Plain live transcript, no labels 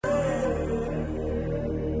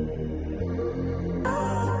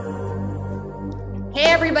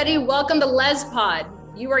Everybody, welcome to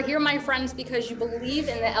LesPod. You are here, my friends, because you believe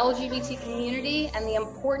in the LGBT community and the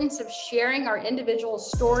importance of sharing our individual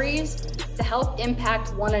stories to help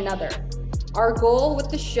impact one another. Our goal with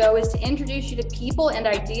the show is to introduce you to people and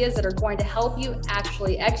ideas that are going to help you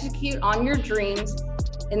actually execute on your dreams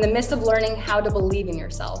in the midst of learning how to believe in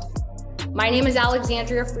yourself. My name is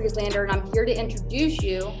Alexandria Frieslander, and I'm here to introduce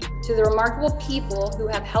you to the remarkable people who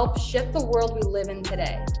have helped shift the world we live in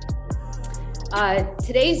today.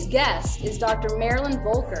 Today's guest is Dr. Marilyn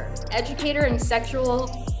Volker, educator in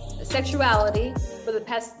sexuality for the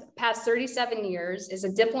past 37 years, is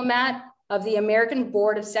a diplomat of the American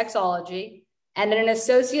Board of Sexology, and an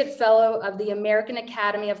associate fellow of the American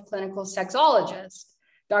Academy of Clinical Sexologists.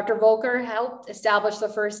 Dr. Volker helped establish the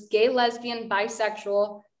first gay, lesbian,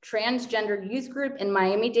 bisexual, transgender youth group in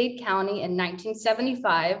Miami-Dade County in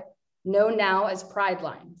 1975, known now as Pride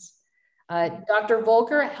Lines. Dr.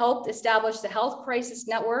 Volker helped establish the Health Crisis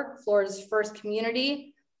Network, Florida's first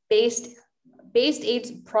community-based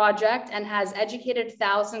AIDS project, and has educated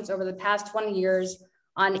thousands over the past 20 years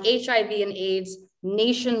on HIV and AIDS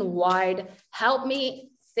nationwide. Help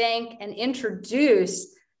me thank and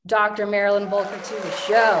introduce Dr. Marilyn Volker to the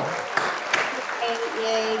show.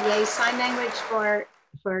 Yay. Sign language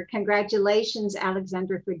for congratulations,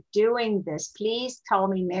 Alexandra, for doing this. Please call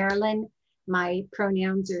me Marilyn. My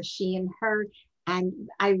pronouns are she and her, and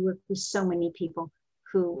I work with so many people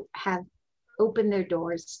who have opened their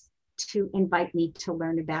doors to invite me to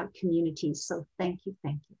learn about communities. So thank you.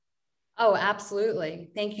 Oh, absolutely.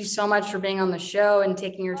 Thank you so much for being on the show and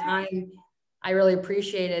taking your time. I really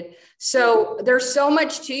appreciate it. So there's so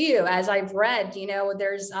much to you, as I've read,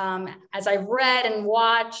 there's, as I've read and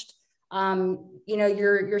watched,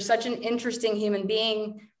 you're such an interesting human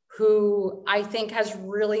being who I think has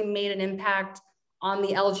really made an impact on the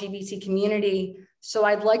LGBT community. So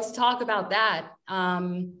I'd like to talk about that.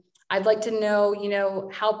 I'd like to know,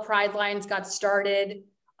 how Pride Lines got started,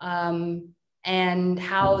 and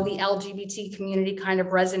how the LGBT community kind of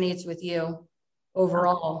resonates with you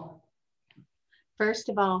overall. First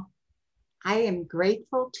of all, I am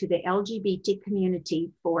grateful to the LGBT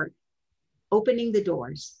community for opening the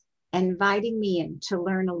doors, inviting me in to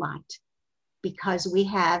learn a lot, because we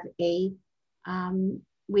have a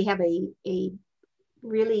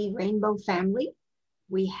really rainbow family.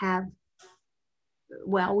 We have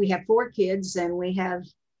 4 kids, and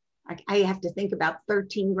I have to think about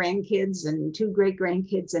 13 grandkids and 2 great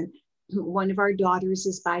grandkids, and one of our daughters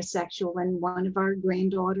is bisexual and one of our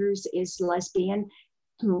granddaughters is lesbian,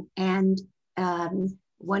 and 2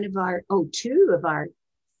 of our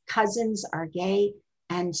cousins are gay.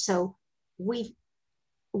 And so we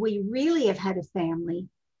really have had a family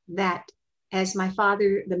that, as my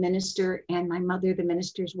father, the minister, and my mother, the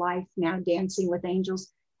minister's wife, now Dancing with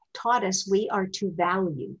Angels, taught us, we are to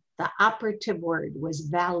value. The operative word was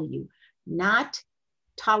value, not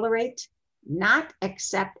tolerate, not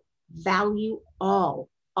accept, value all.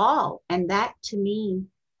 And that, to me,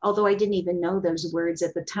 although I didn't even know those words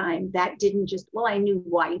at the time, that didn't just, I knew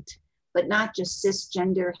white, but not just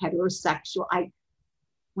cisgender, heterosexual.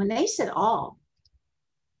 When they said all,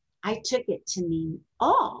 I took it to mean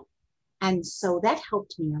all. And so that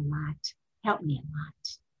helped me a lot.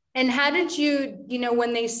 And how did you,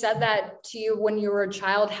 when they said that to you when you were a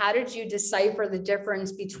child, how did you decipher the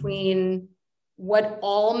difference between what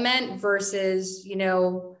all meant versus,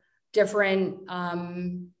 different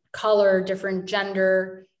color, different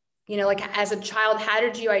gender? As a child, how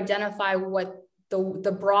did you identify what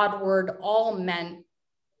the broad word all meant?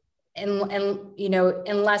 And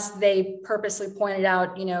unless they purposely pointed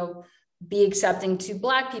out, be accepting to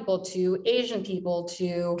Black people, to Asian people,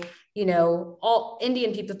 to, all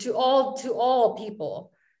Indian people, to all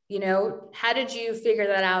people, how did you figure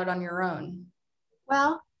that out on your own?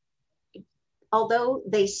 Well, although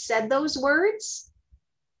they said those words,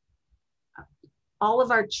 all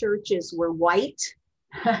of our churches were white.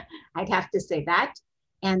 I'd have to say that.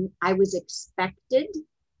 And I was expected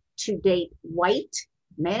to date white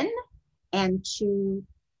men and to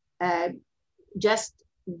just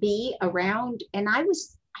be around, and I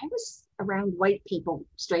was around white people,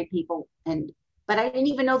 straight people, but I didn't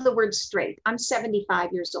even know the word straight. I'm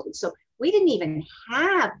 75 years old, so we didn't even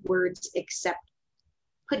have words except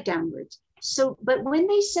put down words. So, but when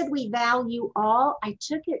they said we value all, I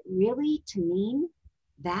took it really to mean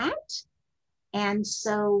that. And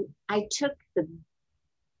so I took the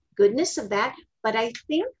goodness of that, but I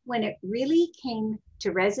think when it really came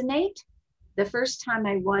to resonate, the first time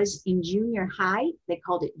I was in junior high, they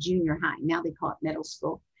called it junior high, now they call it middle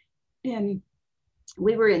school. And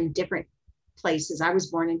we were in different places. I was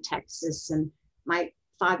born in Texas, and my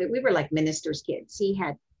father, we were like minister's kids. He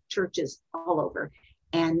had churches all over,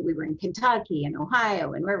 and we were in Kentucky and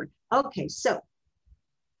Ohio and wherever. Okay, so,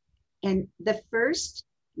 and the first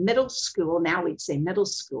middle school, now we'd say middle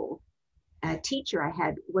school, teacher I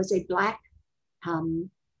had was a Black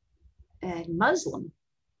Muslim.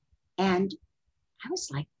 And I was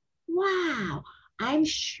like, wow, I'm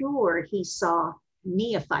sure he saw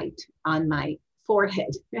neophyte on my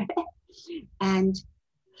forehead. And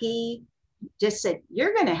he just said,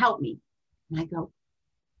 you're going to help me. And I go,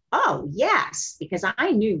 oh, yes, because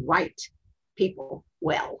I knew white people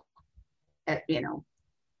well, you know.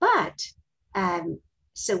 But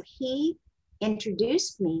so he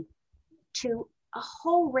introduced me to a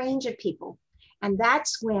whole range of people. And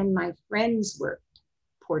that's when my friends were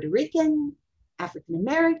Puerto Rican, African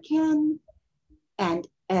American, and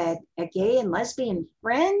a gay and lesbian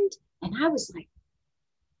friend. And I was like,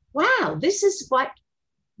 wow, this is what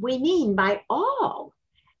we mean by all.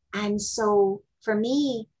 And so for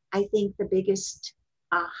me, I think the biggest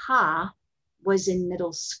aha was in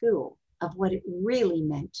middle school of what it really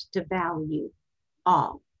meant to value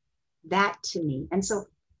all. That to me. And so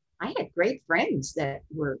I had great friends that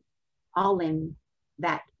were all in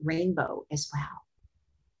that rainbow as well.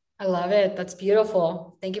 I love it. That's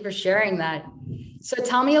beautiful. Thank you for sharing that. So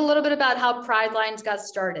tell me a little bit about how Pride Lines got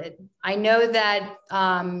started. I know that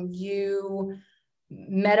you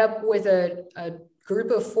met up with a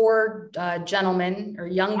group of 4 gentlemen or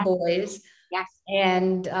young boys. Yes.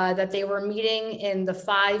 And that they were meeting in the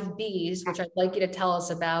 5 Bs, which I'd like you to tell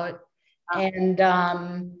us about. And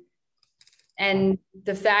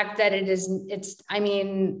the fact that I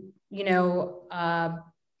mean, you know,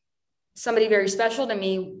 somebody very special to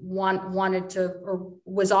me wanted to, or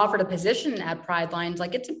was offered a position at Pride Lines.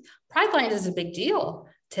 Like Pride Lines is a big deal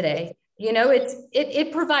today. You know,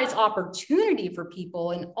 it provides opportunity for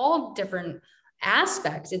people in all different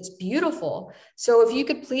aspects. It's beautiful. So if you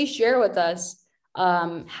could please share with us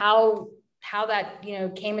how that, you know,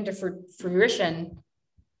 came into fruition.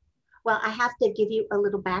 Well, I have to give you a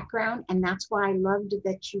little background, and that's why I loved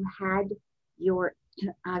that you had your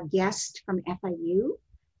guest from FIU,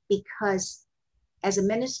 because as a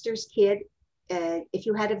minister's kid, if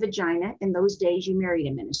you had a vagina in those days, you married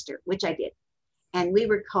a minister, which I did. And we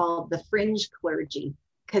were called the fringe clergy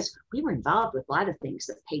because we were involved with a lot of things,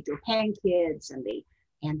 the Pedro Pan kids and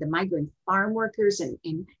the migrant farm workers.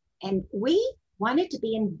 And we wanted to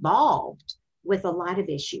be involved with a lot of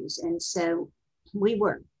issues. And so we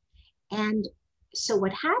were. And so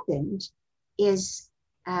what happened is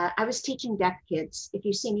I was teaching deaf kids. If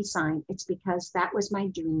you see me sign, it's because that was my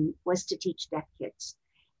dream, was to teach deaf kids.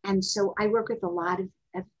 And so I work with a lot of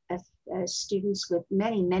students with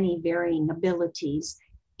many, many varying abilities,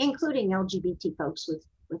 including LGBT folks with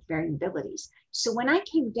varying abilities. So when I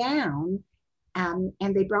came down and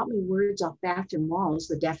they brought me words off bathroom walls,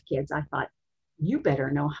 the deaf kids, I thought, you better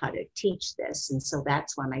know how to teach this. And so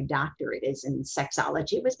that's why my doctorate is in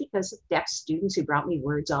sexology. It was because of deaf students who brought me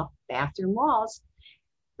words off bathroom walls.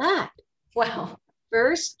 But wow,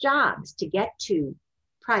 first jobs to get to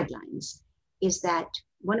Pride Lines is that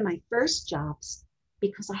one of my first jobs,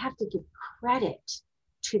 because I have to give credit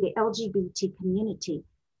to the LGBT community,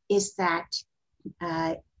 is that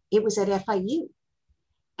it was at FIU.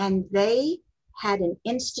 And they had an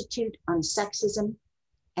Institute on Sexism,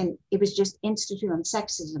 and it was just Institute on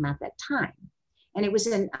Sexism at that time. And it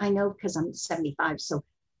was I know because I'm 75, so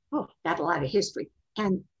got a lot of history.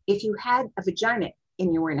 And if you had a vagina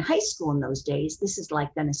and you were in high school in those days, this is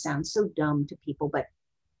like going to sound so dumb to people, but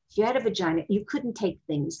if you had a vagina, you couldn't take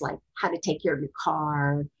things like how to take care of your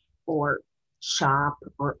car or shop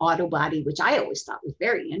or auto body, which I always thought was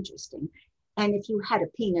very interesting. And if you had a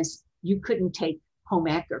penis, you couldn't take home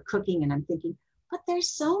ec or cooking. And I'm thinking, but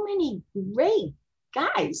there's so many great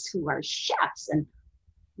guys who are chefs, and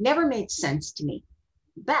never made sense to me.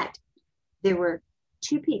 But there were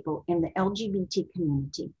 2 people in the LGBT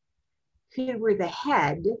community who were the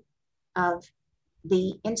head of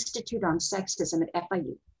the Institute on Sexism at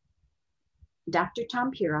FIU. Dr.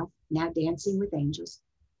 Tom Piroff, now Dancing with Angels,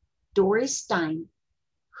 Doris Stein,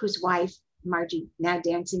 whose wife, Margie, now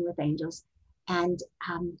Dancing with Angels, and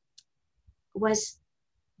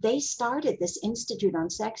they started this Institute on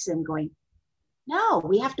Sexism going, no,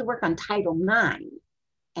 we have to work on Title IX,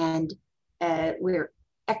 and where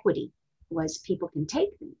equity was people can take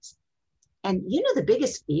things. And you know, the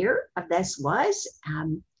biggest fear of this was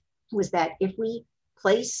that if we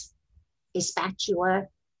place a spatula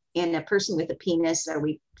in a person with a penis, or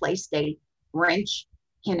we placed a wrench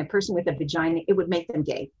in a person with a vagina, it would make them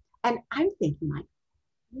gay. And I'm thinking like,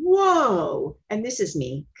 whoa, and this is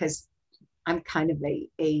me, because I'm kind of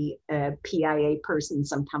a PIA person.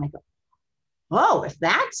 Sometimes I go, oh, if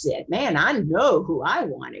that's it, man, I know who I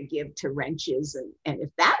want to give to wrenches. And if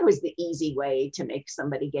that was the easy way to make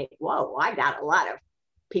somebody gay, whoa, I got a lot of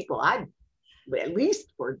people I'd at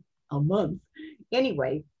least for a month.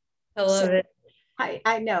 Anyway, I love it.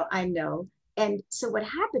 I know. And so what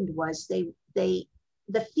happened was the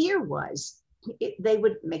fear was they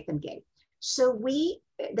would make them gay. So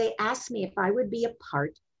they asked me if I would be a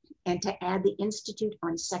part and to add the Institute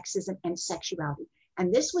on Sexism and Sexuality.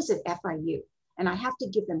 And this was at FIU. And I have to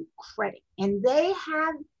give them credit. And they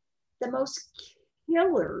have the most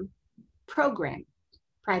killer program,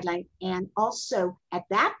 Prideline. And also at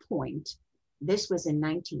that point, this was in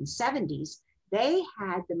 1970s, they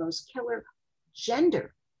had the most killer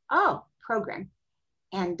gender program.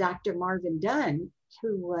 And Dr. Marvin Dunn,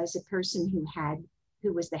 who was a person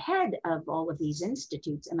who was the head of all of these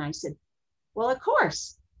institutes. And I said, well, of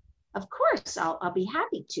course, I'll be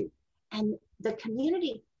happy to. And the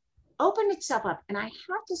community opened itself up. And I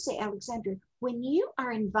have to say, Alexandra, when you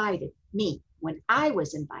are invited, when I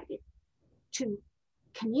was invited to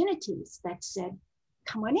communities that said,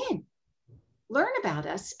 come on in, learn about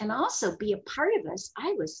us, and also be a part of us,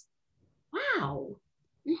 I was, wow.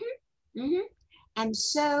 And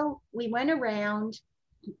so we went around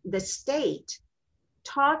the state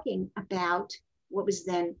talking about what was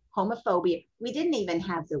then homophobia. We didn't even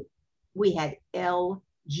have we had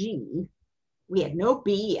LG. We had no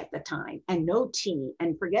B at the time and no T,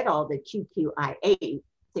 and forget all the QQIA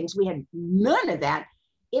things. We had none of that.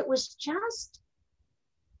 It was just,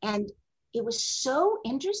 and it was so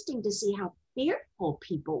interesting to see how fearful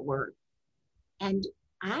people were. And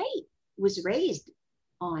I was raised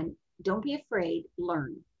on don't be afraid,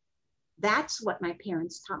 learn. That's what my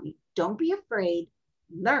parents taught me. Don't be afraid,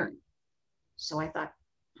 learn. So I thought,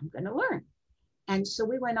 I'm going to learn. And so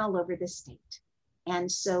we went all over the state.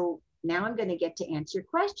 And so now I'm going to get to answer your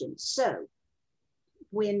question. So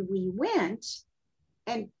when we went,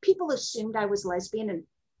 and people assumed I was lesbian, and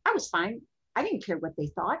I was fine. I didn't care what they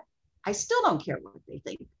thought. I still don't care what they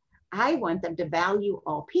think. I want them to value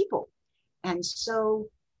all people. And so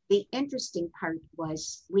the interesting part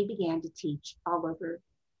was we began to teach all over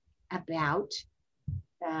about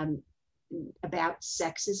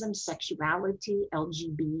sexism, sexuality,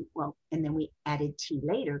 LGBT, well, and then we added T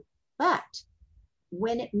later. But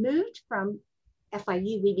when it moved from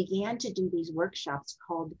FIU, we began to do these workshops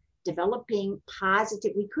called Developing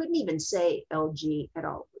Positive, we couldn't even say LG at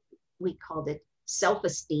all. We called it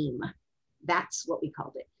self-esteem. That's what we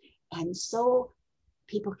called it. And so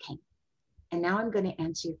people came. And now I'm going to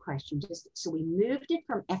answer your question. So we moved it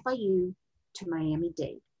from FIU to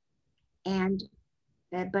Miami-Dade. And,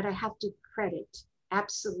 but I have to credit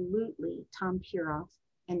absolutely Tom Puroff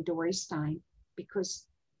and Dory Stein, because,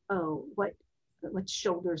 what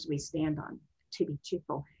shoulders we stand on, to be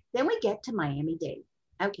truthful. Then we get to Miami-Dade.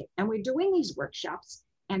 Okay, and we're doing these workshops,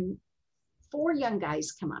 and 4 young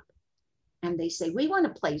guys come up and they say, we want a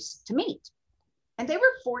place to meet. And they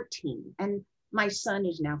were 14. And my son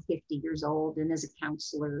is now 50 years old and is a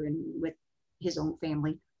counselor and with his own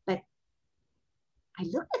family. But I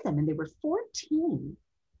looked at them and they were 14.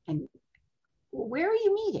 And where are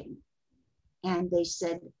you meeting? And they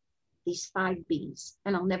said, these 5 B's.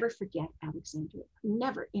 And I'll never forget, Alexandra,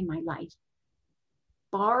 never in my life.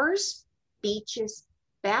 Bars, beaches,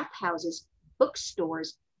 bathhouses,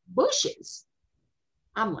 bookstores, bushes.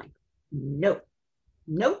 I'm like, nope.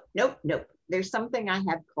 There's something I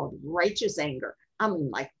have called righteous anger.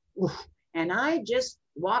 I'm like, oof. And I just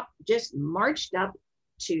marched up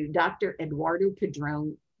to Dr. Eduardo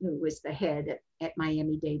Padron, who was the head at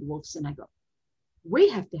Miami-Dade Wolves. And I go, we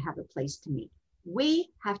have to have a place to meet. We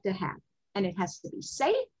have to have, and it has to be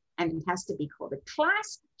safe, and it has to be called a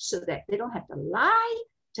class so that they don't have to lie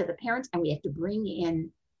to the parents, and we have to bring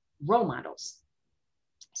in role models.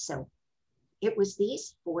 So it was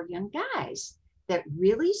these 4 young guys that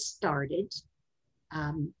really started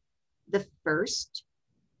the first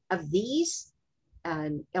of these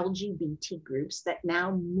LGBT groups that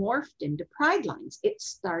now morphed into Pride Lines. It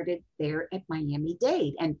started there at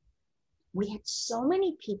Miami-Dade. And we had so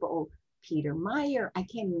many people, Peter Meyer, I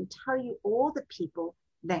can't even tell you all the people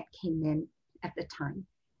that came in at the time.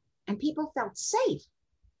 And people felt safe.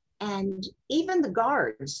 And even the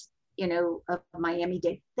guards, of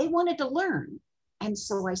Miami-Dade, they wanted to learn. And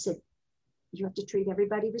so I said, you have to treat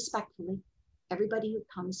everybody respectfully, everybody who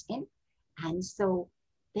comes in. And so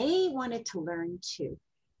they wanted to learn too.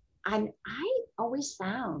 And I always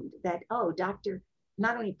found that, Dr.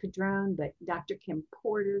 not only Padron, but Dr. Kim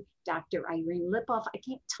Porter, Dr. Irene Lipoff, I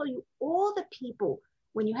can't tell you all the people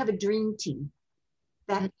when you have a dream team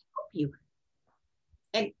that help you.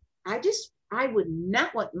 And I would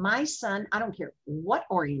not want my son, I don't care what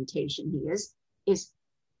orientation he is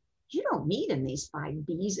you don't meet in these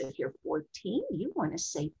 5Bs if you're 14. You want a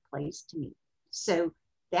safe place to meet. So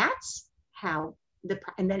that's how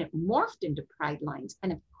and then it morphed into Pride Lines.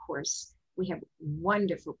 And of course, we have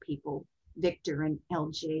wonderful people, Victor and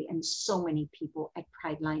LJ, and so many people at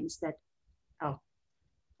Pride Lines that, oh,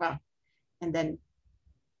 well, and then,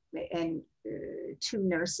 and two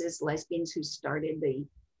nurses, lesbians who started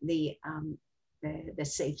the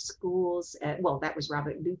safe schools. Well, that was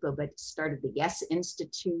Robert Lupo, but started the Yes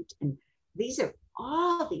Institute. And these are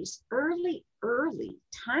all these early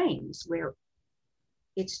times where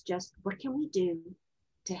it's just, what can we do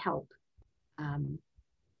to help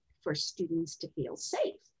for students to feel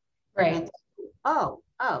safe? Right. And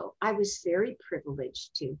I was very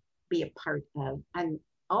privileged to be a part of, and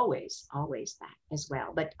always that as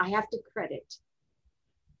well. But I have to credit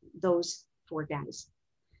those four guys.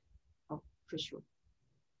 Oh, for sure.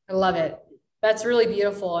 I love it. That's really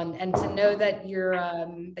beautiful. And to know that you're,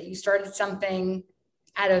 that you started something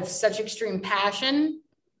out of such extreme passion,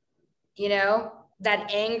 you know,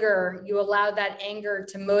 that anger, you allowed that anger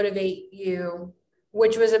to motivate you,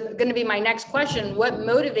 which was going to be my next question. What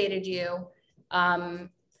motivated you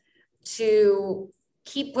to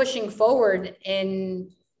keep pushing forward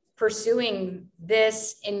in pursuing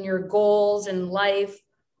this in your goals in life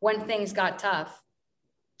when things got tough?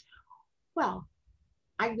 Well,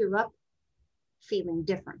 I grew up feeling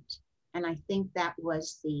different. And I think that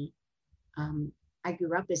was I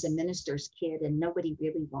grew up as a minister's kid and nobody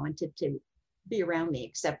really wanted to be around me,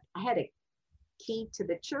 except I had a key to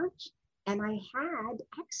the church and I had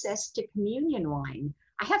access to communion wine.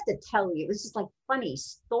 I have to tell you, this is like funny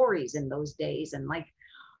stories in those days. And like,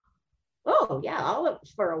 oh yeah,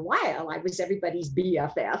 for a while I was everybody's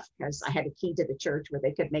BFF because I had a key to the church where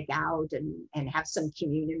they could make out and have some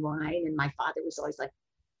communion wine. And my father was always like,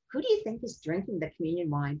 who do you think is drinking the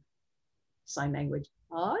communion wine? Sign language.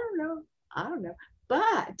 I don't know.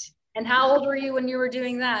 But. And how old were you when you were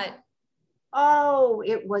doing that? Oh,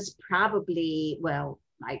 it was probably, well,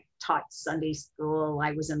 I taught Sunday school.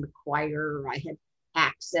 I was in the choir. I had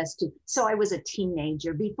access to, so I was a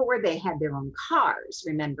teenager before they had their own cars,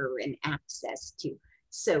 remember, and access to.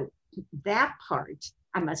 So that part,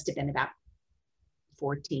 I must have been about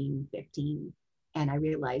 14, 15. And I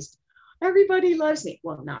realized everybody loves me.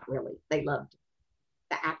 Well, not really. They loved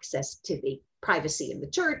the access to the privacy of the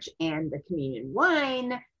church and the communion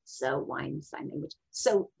wine. So wine, sign language.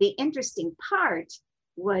 So the interesting part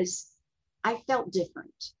was I felt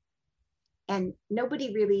different. And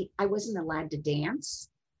nobody really, I wasn't allowed to dance.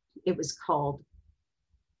 It was called,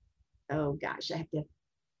 oh gosh, I have to,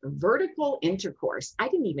 vertical intercourse. I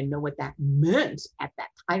didn't even know what that meant at that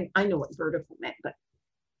time. I know what vertical meant, but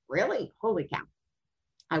really, holy cow.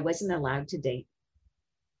 I wasn't allowed to date.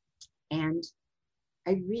 And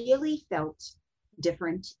I really felt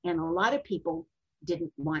different. And a lot of people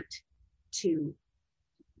didn't want to,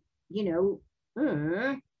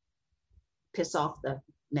 piss off the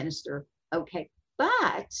minister. Okay.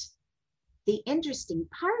 But the interesting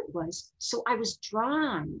part was, so I was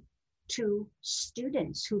drawn to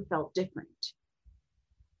students who felt different.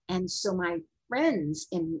 And so my friends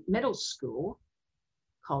in middle school,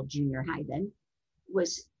 called junior high then,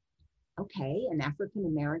 was, okay, an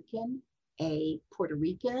African-American, a Puerto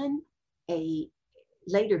Rican, a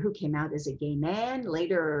later who came out as a gay man,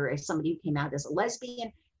 later as somebody who came out as a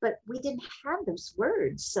lesbian, but we didn't have those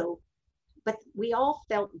words. So, but we all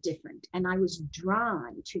felt different and I was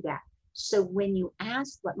drawn to that. So when you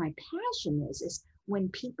ask what my passion is when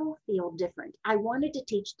people feel different. I wanted to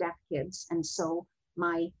teach deaf kids, and so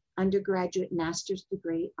my undergraduate master's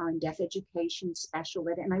degree are in deaf education, special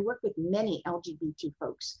ed, and I work with many LGBT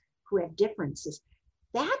folks who have differences.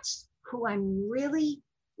 That's who I'm really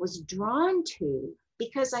was drawn to,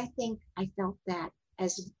 because I think I felt that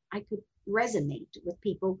as I could resonate with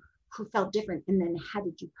people who felt different. And then how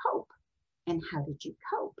did you cope? And how did you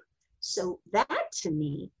cope? So that to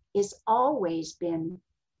me is always been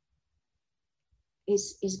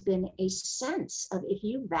is been a sense of, if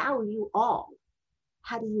you value all,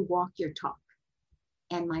 how do you walk your talk?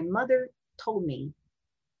 And my mother told me,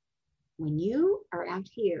 when you are out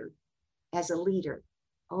here as a leader,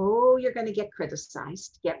 oh, you're going to get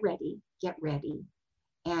criticized. Get ready, get ready.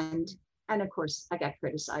 And of course, I got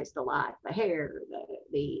criticized a lot. The hair,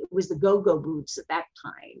 it was the go-go boots at that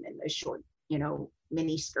time, and the short,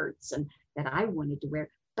 mini skirts, and that I wanted to wear.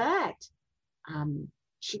 But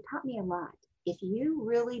she taught me a lot. If you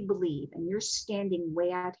really believe and you're standing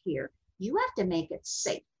way out here, you have to make it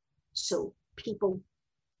safe so people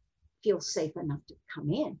feel safe enough to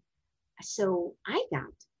come in. so I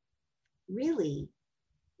got really,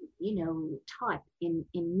 taught in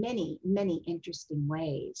many, many interesting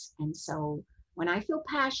ways. And so when I feel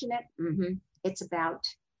passionate, it's about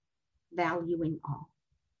valuing all.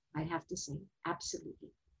 I have to say, absolutely.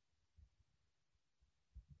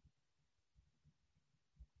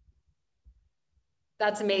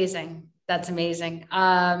 That's amazing. That's amazing.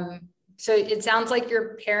 So it sounds like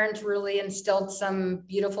your parents really instilled some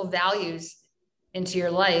beautiful values into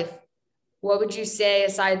your life. What would you say,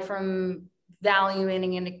 aside from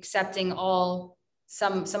valuing and accepting all,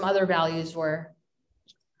 some other values were?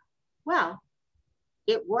 Well,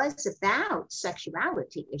 it was about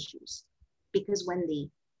sexuality issues, because when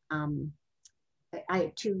I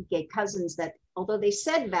have two gay cousins that, although they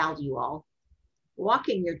said value all,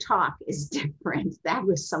 walking your talk is different. That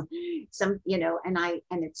was some,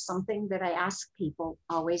 and it's something that I ask people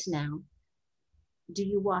always now. Do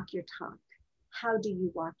you walk your talk? How do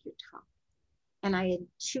you walk your talk? And I had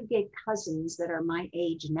two gay cousins that are my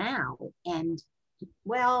age now, and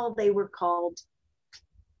well, they were called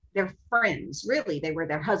their friends. Really, they were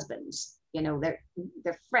their husbands,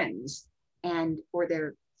 their friends, or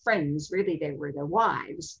their friends, really, they were their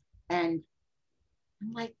wives. And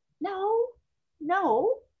I'm like, no.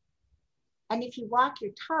 And if you walk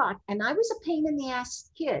your talk, and I was a pain in the ass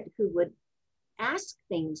kid who would ask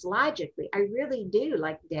things logically. I really do.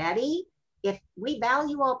 Like, Daddy, if we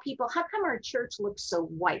value all people, how come our church looks so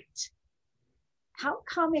white? How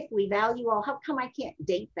come if we value all, how come I can't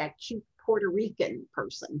date that cute Puerto Rican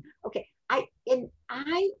person? Okay, I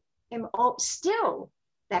am still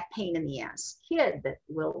that pain in the ass kid that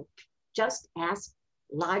will just ask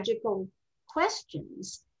logical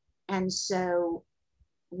questions. And so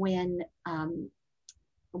when the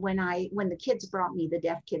kids brought me, the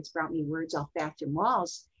deaf kids brought me Words Off Bathroom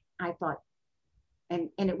Walls, I thought, and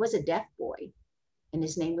it was a deaf boy, and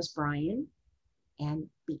his name was Brian, and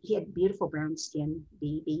he had beautiful brown skin,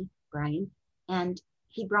 BB, Brian, and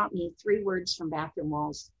he brought me 3 words from Bathroom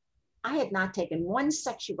Walls. I had not taken one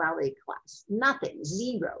sexuality class, nothing,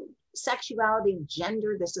 0. Sexuality,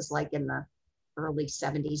 gender, this is like in the early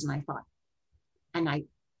 70s, and I thought, and I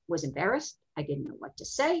was embarrassed. I didn't know what to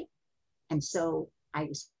say. And so I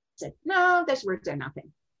said, no, those words are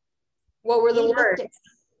nothing. What were the words?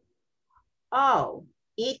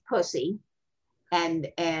 Eat pussy. And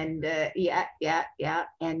yeah.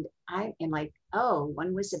 And I am like,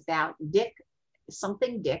 one was about dick,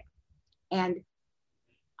 something dick. And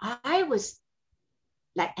I was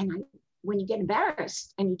like, when you get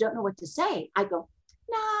embarrassed and you don't know what to say, I go,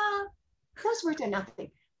 no, those words are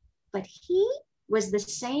nothing. But he was the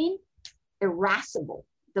same irascible.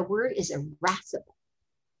 The word is irascible.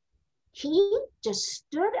 He just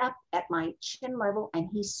stood up at my chin level and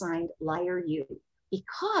he signed liar you,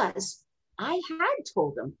 because I had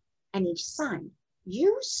told him, and he signed,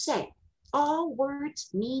 you say all words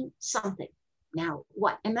mean something. Now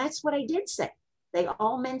what? And that's what I did say. They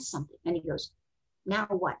all meant something. And he goes, now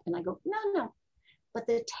what? And I go, no. But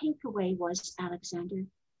the takeaway was, Alexander,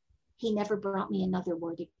 he never brought me another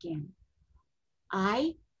word again.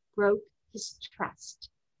 I broke his trust.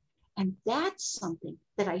 And that's something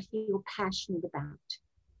that I feel passionate about.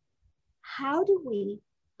 How do we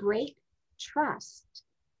break trust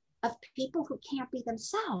of people who can't be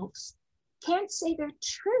themselves, can't say their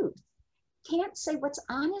truth, can't say what's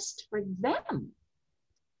honest for them?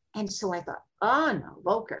 And so I thought, oh no,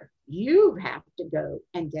 Volker, you have to go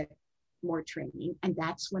and get more training. And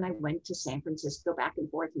that's when I went to San Francisco, back and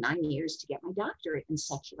forth 9 years, to get my doctorate in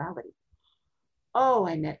sexuality. Oh,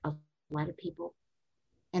 I met a lot of people.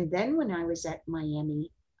 And then when I was at Miami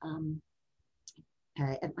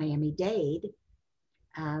Dade,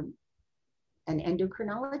 an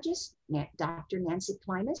endocrinologist, Dr. Nancy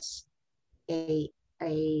Klimas, a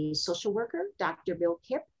social worker, Dr. Bill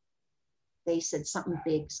Kipp, they said something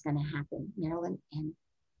big's going to happen, Marilyn, and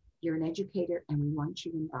you're an educator and we want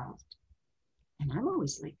you involved. And I'm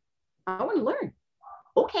always like, I want to learn.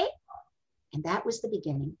 Okay. And that was the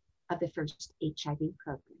beginning of the first HIV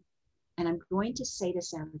program. And I'm going to say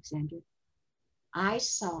this, Alexander, I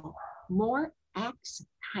saw more acts of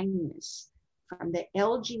kindness from the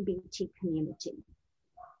LGBT community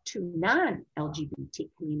to non-LGBT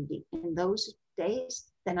community in those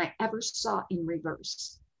days than I ever saw in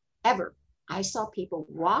reverse, ever. I saw people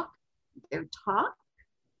walk their talk,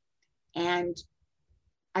 and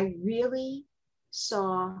I really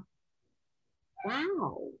saw,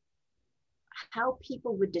 wow, how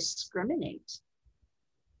people would discriminate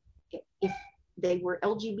if they were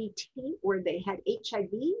LGBT or they had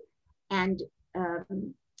HIV. And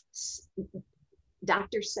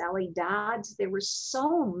Dr. Sally Dodds, there were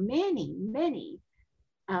so many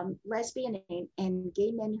lesbian and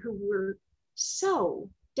gay men who were so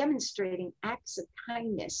demonstrating acts of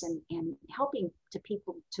kindness and helping to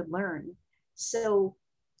people to learn. So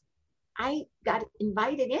I got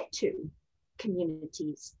invited into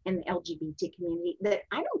communities in the LGBT community that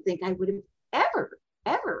I don't think I would have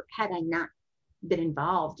ever had I not been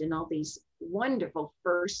involved in all these wonderful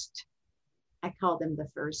first, I call them the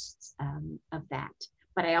firsts of that.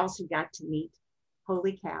 But I also got to meet,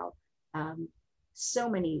 holy cow, so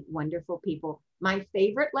many wonderful people. My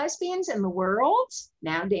favorite lesbians in the world,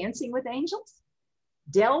 now Dancing with Angels,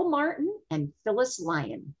 Del Martin and Phyllis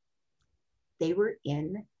Lyon. They were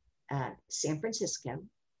in San Francisco,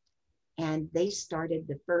 and they started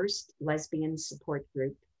the first lesbian support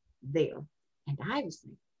group there. And I was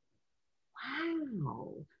like,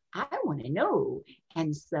 wow, I want to know.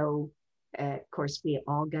 And so, of course, we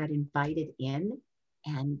all got invited in,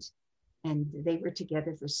 and they were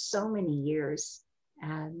together for so many years.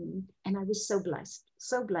 And I was so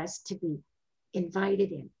blessed to be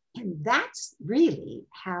invited in. And that's really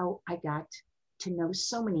how I got to know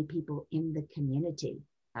so many people in the community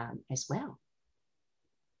as well.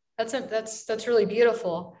 That's really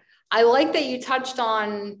beautiful. I like that you touched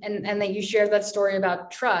on and that you shared that story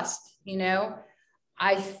about trust. You know,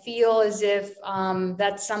 I feel as if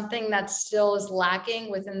that's something that still is lacking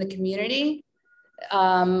within the community.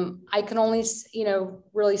 I can only,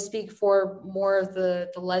 really speak for more of the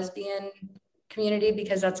lesbian community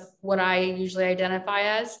because that's what I usually identify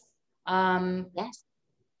as. Yes.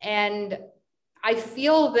 And I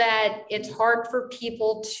feel that it's hard for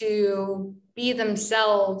people to be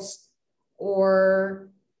themselves or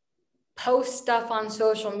post stuff on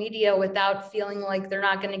social media without feeling like they're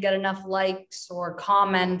not going to get enough likes or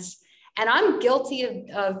comments. And I'm guilty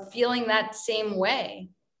of feeling that same way,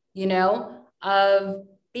 of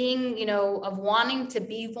being, of wanting to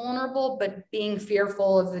be vulnerable, but being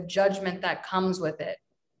fearful of the judgment that comes with it.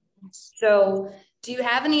 So do you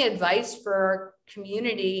have any advice for our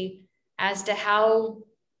community as to how,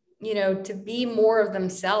 to be more of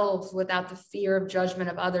themselves without the fear of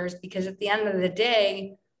judgment of others? Because at the end of the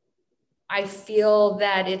day, I feel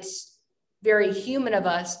that it's very human of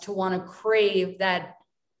us to want to crave that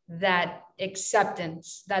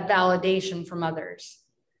acceptance, that validation from others.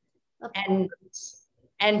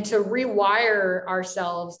 And to rewire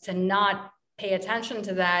ourselves to not pay attention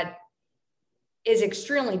to that is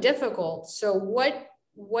extremely difficult. So what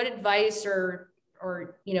advice or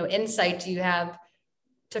insight do you have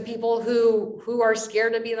to people who are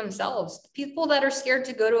scared to be themselves, people that are scared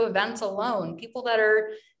to go to events alone, people that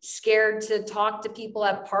are scared to talk to people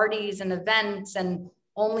at parties and events and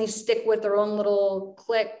only stick with their own little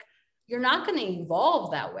clique? You're not going to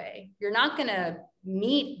evolve that way. You're not going to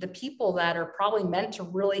meet the people that are probably meant to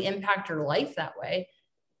really impact your life that way.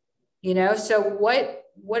 So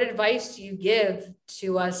what advice do you give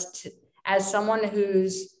to us as someone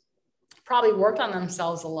who's probably worked on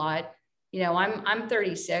themselves a lot? I'm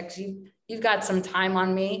 36. You've got some time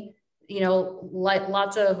on me,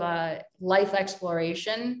 lots of life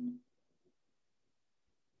exploration.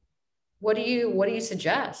 What do you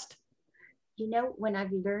suggest? When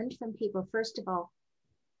I've learned from people, first of all,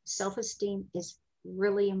 self-esteem is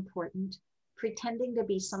really important. Pretending to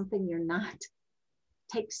be something you're not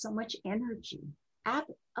takes so much energy.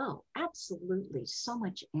 Absolutely, so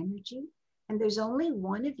much energy. And there's only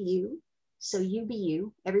one of you, so you be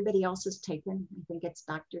you. Everybody else is taken. I think it's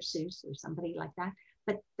Dr. Seuss or somebody like that.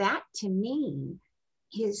 But that to me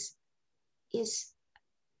is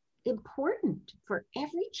important for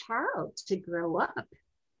every child to grow up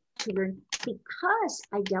to learn, because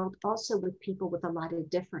I dealt also with people with a lot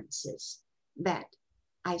of differences, that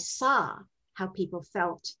I saw how people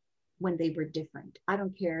felt when they were different. I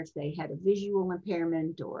don't care if they had a visual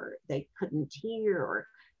impairment or they couldn't hear, or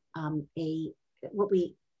what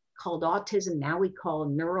we called autism, now we call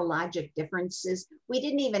neurologic differences. We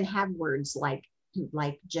didn't even have words like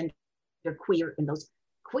gender queer and those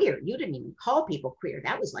queer. You didn't even call people queer.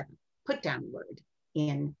 That was like a put down word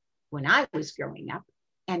when I was growing up.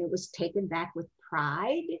 And it was taken back with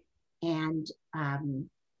pride. And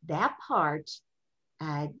that part,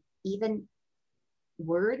 even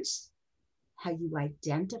words, how you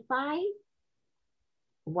identify,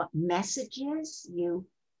 what messages you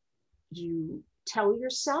tell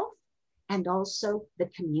yourself, and also the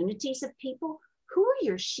communities of people. Who are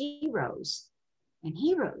your sheroes and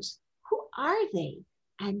heroes? Who are they?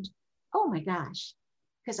 And oh my gosh,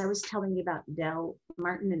 because I was telling you about Del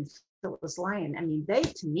Martin and Phyllis Lyon. I mean, they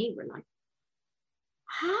to me were like,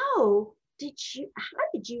 how did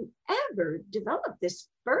you ever develop this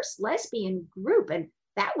first lesbian group? And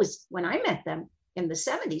that was when I met them in the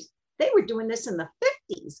 70s. they were doing this in the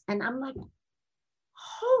 50s. And I'm like,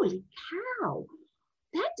 holy cow,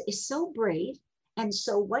 that is so brave. And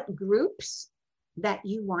so what groups that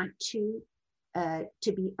you want to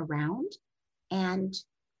be around, and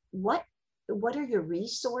what are your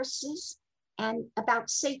resources, and about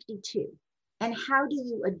safety too. And how do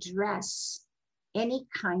you address any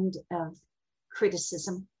kind of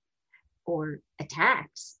criticism or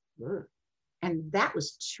attacks? Ugh. And that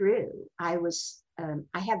was true. I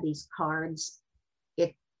have these cards.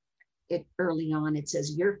 It early on, it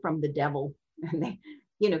says, "You're from the devil." And they,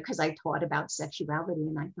 because I taught about sexuality,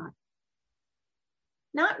 and I thought,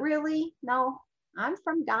 not really. No, I'm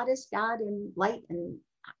from Goddess, God, and light, and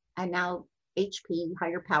now HP,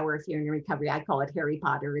 higher power. If you're in recovery, I call it Harry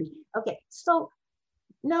Potter. And okay, so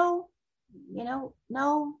no,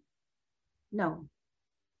 no.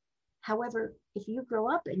 However, if you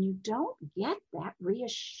grow up and you don't get that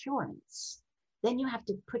reassurance, then you have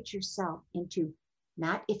to put yourself into,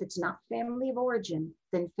 not, if it's not family of origin,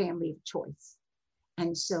 then family of choice.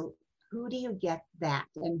 And so who do you get that,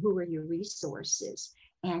 and who are your resources?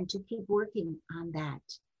 And to keep working on that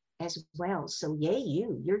as well. So yay,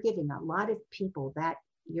 you're giving a lot of people that,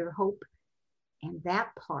 your hope, and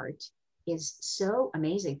that part is so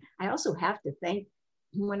amazing. I also have to thank,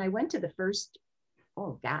 when I went to the first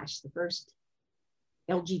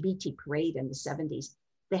LGBT parade in the 70s,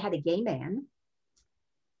 they had a gay man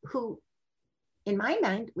who, in my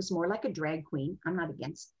mind, was more like a drag queen. I'm not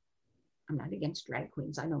against drag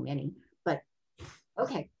queens. I know many, but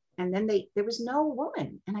okay. And then there was no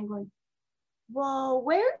woman. And I'm going, well,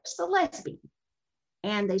 where's the lesbian?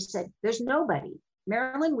 And they said, there's nobody.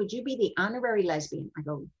 Marilyn, would you be the honorary lesbian? I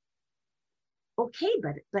go, okay,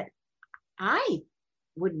 but I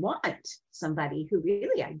would want somebody who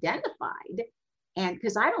really identified. And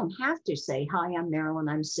because I don't have to say, hi, I'm Marilyn,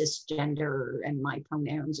 I'm cisgender, and my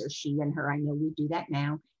pronouns are she and her. I know we do that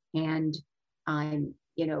now. And I'm,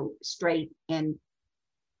 straight. And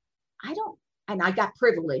I got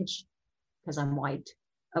privilege because I'm white.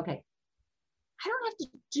 Okay. I don't have to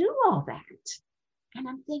do all that. And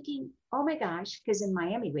I'm thinking, oh my gosh, because in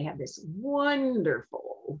Miami, we have this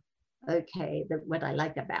wonderful, what I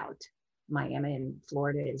like about Miami and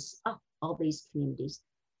Florida is all these communities.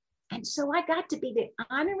 And so I got to be the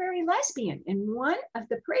honorary lesbian in one of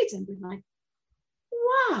the parades, and we're like,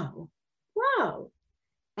 wow.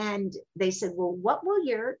 And they said, well, what will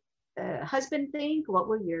your husband think? What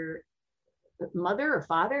will your mother or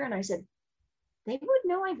father? And I said, they would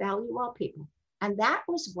know I value all people. And that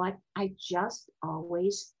was what I just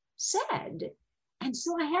always said. And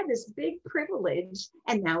so I had this big privilege.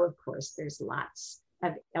 And now, of course, there's lots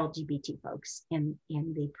of LGBT folks in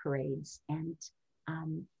the parades. And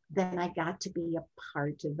then I got to be a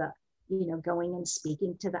part of the, going and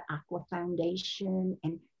speaking to the Aqua Foundation.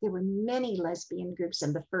 And there were many lesbian groups,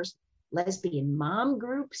 and the first lesbian mom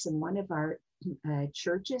groups in one of our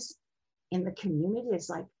churches in the community is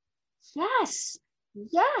like, yes,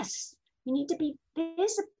 you need to be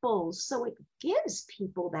visible. So it gives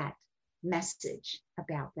people that message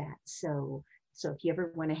about that. So if you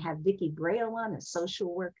ever want to have Vicki Braille on, a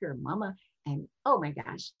social worker, mama, and oh my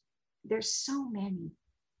gosh, there's so many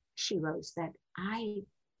sheroes that I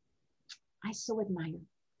so admire.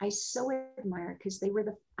 I so admire because they were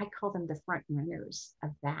I call them the front runners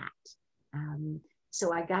of that.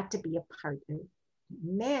 So I got to be a part of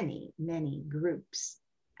many, many groups.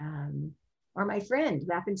 Or my friend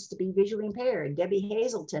who happens to be visually impaired, Debbie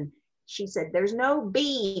Hazelton, she said, there's no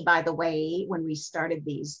B, by the way, when we started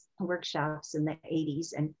these workshops in the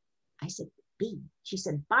 80s. And I said, B. She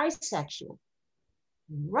said, bisexual.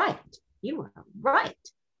 Right, you are right.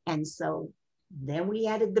 And so then we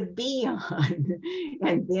added the B on.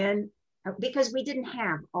 And then, because we didn't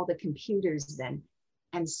have all the computers then.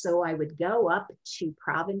 And so I would go up to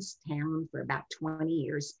Provincetown for about 20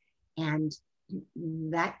 years. And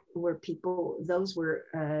that were those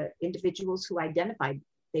were individuals who identified,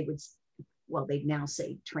 they'd now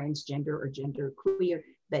say transgender or gender queer,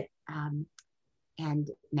 but and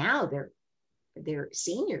now they're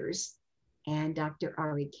seniors. And Dr.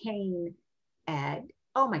 Ari Kane,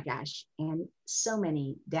 oh my gosh, and so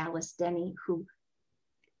many, Dallas Denny, who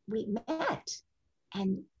we met,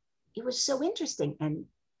 and it was so interesting. And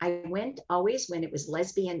I went always when it was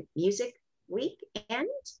lesbian music week, and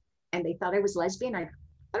they thought I was lesbian. I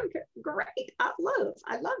don't care. Great. I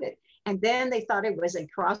love it. And then they thought I was a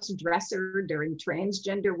cross dresser during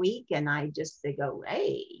transgender week. And they go,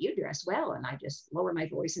 hey, you dress well. And I just lower my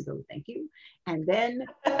voice and go, thank you. And then,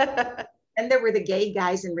 and there were the gay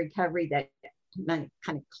guys in recovery that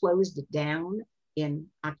kind of closed it down in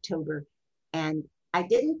October. And I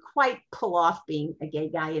didn't quite pull off being a gay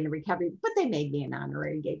guy in recovery, but they made me an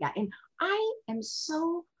honorary gay guy. And I am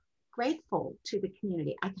so grateful to the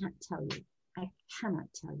community. I can't tell you. I cannot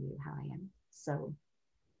tell you how I am. So.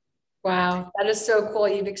 Wow, that is so cool.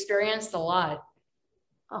 You've experienced a lot.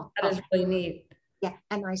 That is really neat. Yeah,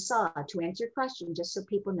 and I saw, to answer your question, just so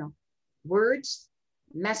people know, words,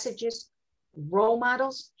 messages, role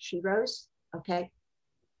models, sheroes, okay?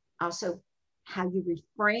 Also, how you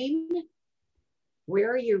reframe,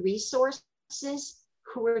 where are your resources,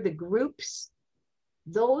 who are the groups,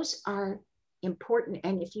 those are important.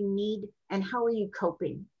 And if you need, and how are you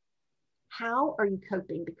coping? How are you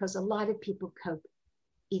coping? Because a lot of people cope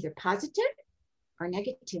either positive or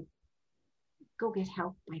negative. Go get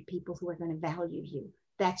help by people who are going to value you.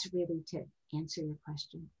 That's really to answer your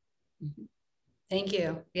question. Mm-hmm. Thank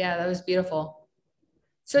you. Yeah, that was beautiful.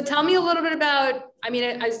 So tell me a little bit about, I mean,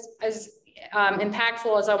 as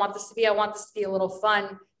impactful as I want this to be a little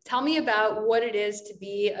fun. Tell me about what it is to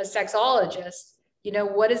be a sexologist. You know,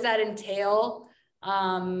 what does that entail?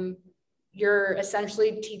 You're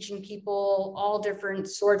essentially teaching people all different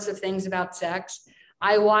sorts of things about sex.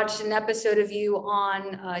 I watched an episode of you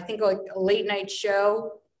on, I think like a late night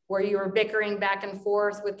show where you were bickering back and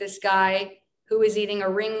forth with this guy who was eating a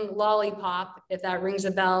ring lollipop, if that rings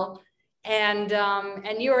a bell. And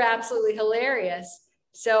you were absolutely hilarious.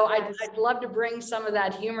 So I'd love to bring some of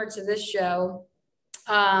that humor to this show.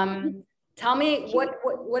 Tell me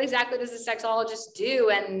what exactly does a sexologist do?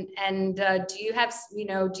 And do you have, you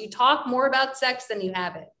know, do you talk more about sex than you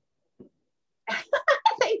have it?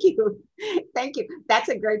 Thank you. Thank you.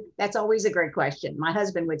 That's always a great question. My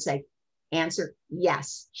husband would say, answer,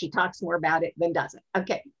 yes, she talks more about it than doesn't.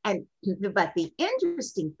 Okay. But the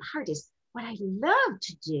interesting part is what I love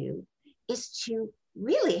to do is to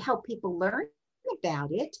really help people learn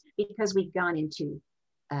about it, because we've gone into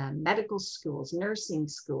medical schools, nursing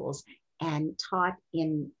schools, and taught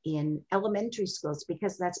in elementary schools,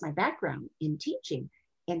 because that's my background in teaching,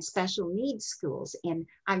 in special needs schools. And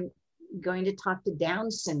I'm going to talk to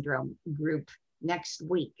Down syndrome group next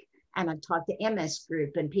week. And I've talked to MS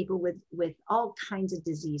group and people with all kinds of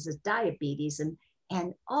diseases, diabetes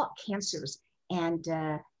and all cancers, and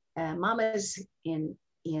mamas in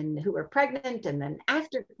who are pregnant and then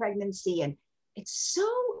after pregnancy. And it's so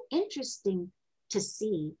interesting to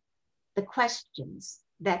see the questions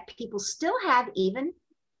that people still have, even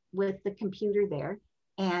with the computer there,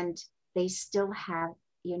 and they still have,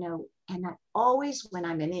 you know, and I always, when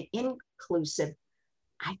I'm in it inclusive,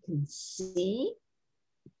 I can see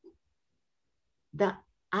the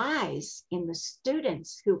eyes in the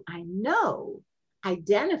students who I know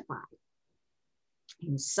identify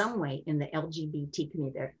in some way in the LGBT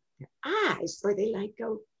community, their eyes, or they like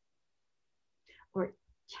go, or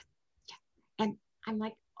yeah. And I'm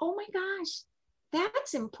like, oh my gosh,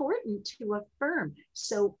 that's important to affirm.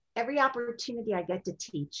 So every opportunity I get to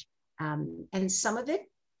teach, and some of it,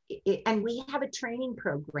 and we have a training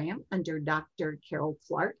program under Dr. Carol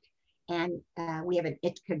Clark, and we have an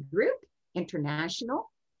ITCA group,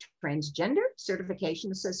 International Transgender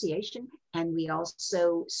Certification Association, and we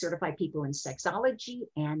also certify people in sexology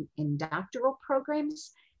and in doctoral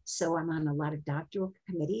programs. So I'm on a lot of doctoral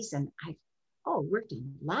committees, and I've worked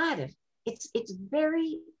in a lot of, it's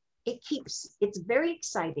very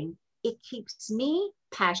exciting. It keeps me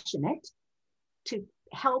passionate to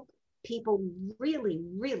help people really,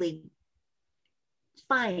 really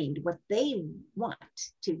find what they want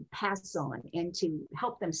to pass on and to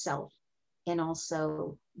help themselves, and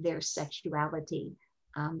also their sexuality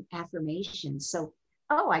affirmation. So,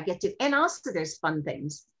 I get to, and also there's fun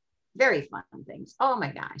things, very fun things. Oh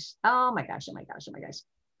my gosh.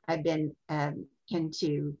 I've been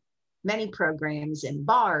into many programs and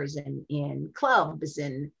bars and in clubs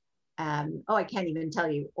and I can't even tell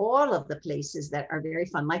you all of the places that are very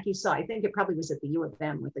fun. Like you saw, I think it probably was at the U of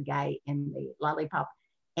M with the guy in the lollipop.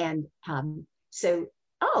 And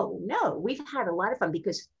we've had a lot of fun,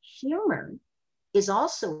 because humor is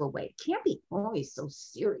also a way, it can't be always so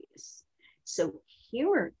serious. So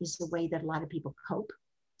humor is the way that a lot of people cope.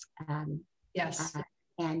 Yes.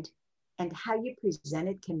 And how you present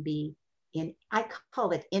it can be I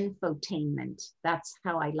call it infotainment. That's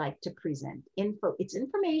how I like to present. It's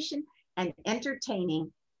information and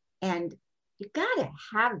entertaining, and you gotta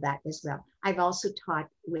have that as well. I've also taught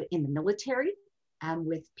in the military,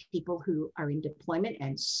 with people who are in deployment,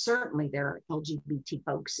 and certainly there are LGBT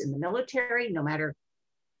folks in the military, no matter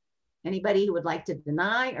anybody who would like to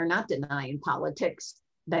deny or not deny in politics,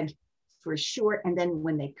 but for sure. And then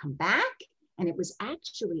when they come back, and it was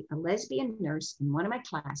actually a lesbian nurse in one of my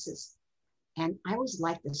classes, and I always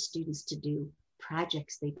like the students to do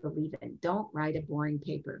projects they believe in. Don't write a boring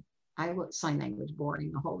paper. I will sign language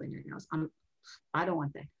boring, a hole in your nose. I don't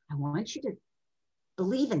want that. I want you to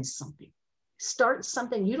believe in something. Start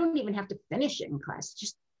something. You don't even have to finish it in class.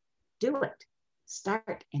 Just do it.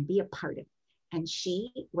 Start and be a part of it. And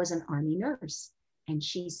she was an Army nurse. And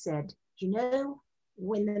she said, you know,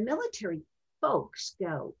 when the military folks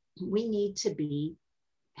go, we need to be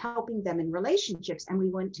helping them in relationships, and we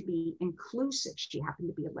want to be inclusive. She happened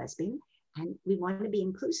to be a lesbian, and we want to be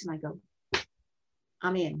inclusive. And I go,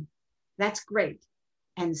 I'm in. That's great.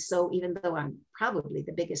 And so even though I'm probably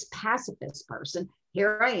the biggest pacifist person,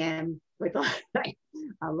 here I am with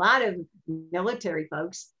a lot of military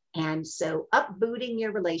folks. And so upbooting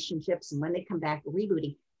your relationships, and when they come back,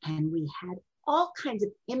 rebooting. And we had all kinds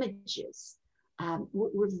of images.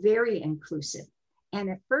 We're very inclusive. And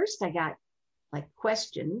at first I got like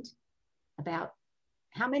questioned about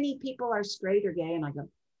how many people are straight or gay. And I go,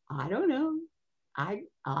 I don't know. I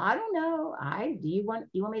don't know. Do you want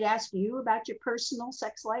me to ask you about your personal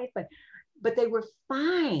sex life? But they were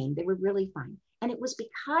fine. They were really fine. And it was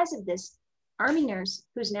because of this Army nurse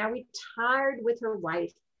who's now retired with her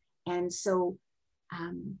wife. And so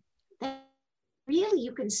that really,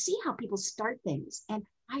 you can see how people start things. And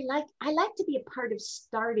I like to be a part of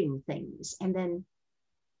starting things and then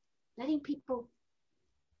letting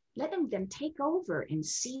them take over and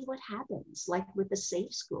see what happens, like with the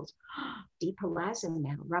safe schools. Dee Palazzo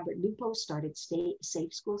now, Robert Lupo started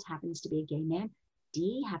safe schools, happens to be a gay man.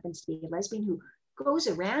 Dee happens to be a lesbian who goes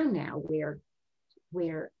around now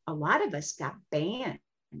where a lot of us got banned.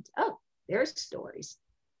 Oh, there's stories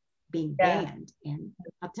being banned. And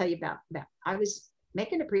I'll tell you about I was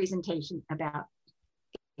making a presentation about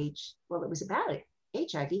it was about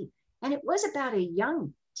HIV. And it was about a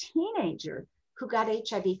young teenager who got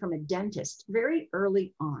HIV from a dentist very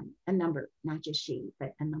early on, a number, not just she,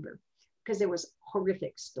 but a number, because there was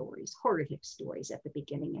horrific stories at the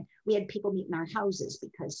beginning. And we had people meet in our houses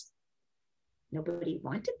because nobody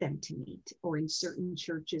wanted them to meet, or in certain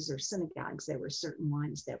churches or synagogues, there were certain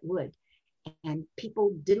ones that would. And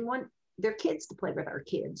people didn't want their kids to play with our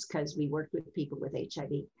kids because we worked with people with HIV.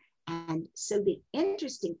 And so the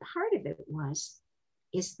interesting part of it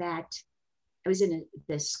is that I was in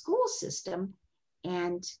the school system,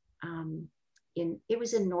 and it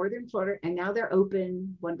was in Northern Florida, and now they're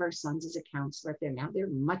open. One of our sons is a counselor up there. Now they're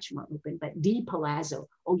much more open, but Dee Palazzo,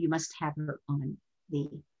 you must have her on the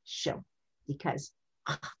show because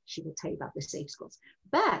she will tell you about the safe schools.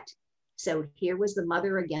 But so here was the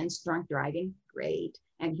mother against drunk driving, great.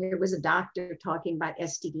 And here was a doctor talking about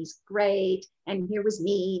STDs, great. And here was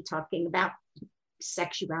me talking about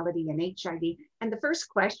sexuality and HIV. And the first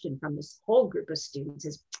question from this whole group of students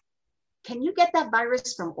is, can you get that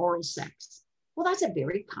virus from oral sex? Well, that's a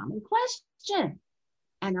very common question.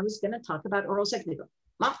 And I was going to talk about oral sex. They go,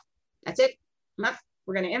 Muff, that's it. Muff,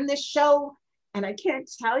 we're going to end this show. And I can't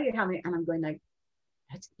tell you how many, and I'm going like,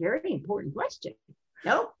 that's a very important question.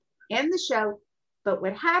 Nope, end the show. But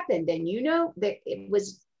what happened, and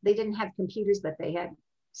they didn't have computers, but they had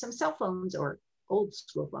some cell phones or old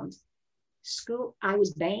school phones. I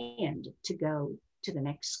was banned to go to the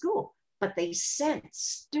next school, but they sent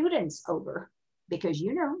students over because,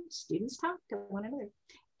 students talk to one another.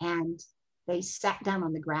 And they sat down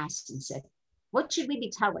on the grass and said, what should we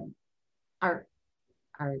be telling our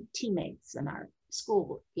teammates and our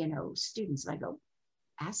school, students? And I go,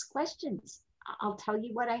 ask questions. I'll tell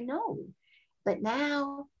you what I know. But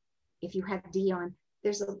now, if you have Dee on,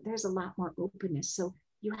 there's a lot more openness. So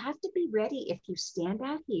you have to be ready if you stand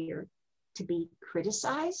out here to be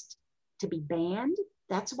criticized, to be banned.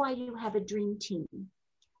 That's why you have a dream team.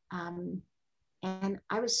 And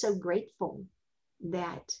I was so grateful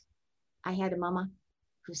that I had a mama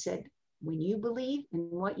who said, when you believe in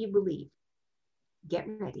what you believe, get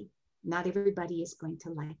ready. Not everybody is going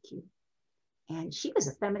to like you. And she was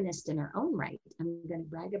a feminist in her own right. I'm going to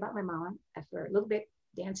brag about my mom for a little bit,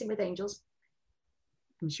 Dancing with Angels.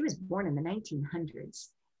 I mean, she was born in the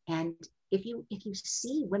 1900s. And if you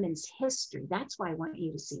see women's history, that's why I want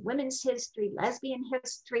you to see women's history, lesbian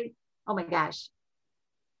history. Oh my gosh.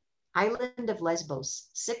 Island of Lesbos,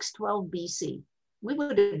 612 BC. We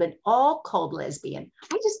would have been all called lesbian.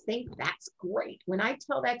 I just think that's great. When I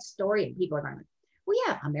tell that story and people are like, well,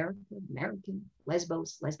 yeah, American,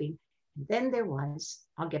 Lesbos, lesbian. And then there was,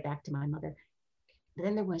 I'll get back to my mother.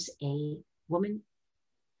 Then there was a woman,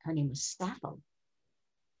 her name was Sappho.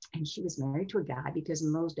 And she was married to a guy because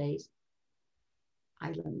in those days,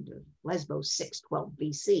 Island of Lesbos, 612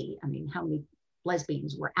 BC. I mean, how many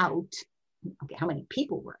lesbians were out? Okay, how many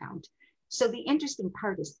people were out? So the interesting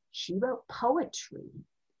part is she wrote poetry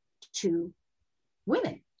to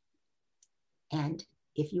women. And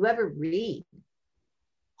if you ever read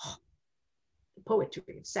the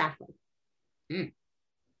poetry of Sappho,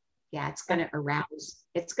 yeah, it's going to arouse.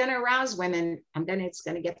 It's going to arouse women. It's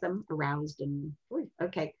going to get them aroused. And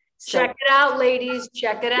okay. So, check it out, ladies.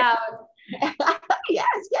 Check it out. Yes.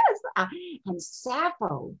 And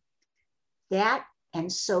Sappho,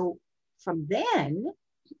 and so from then,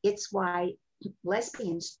 it's why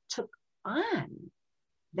lesbians took on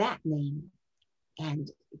that name, and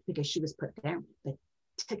because she was put down, but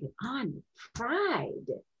took it on with pride.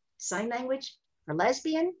 Sign language for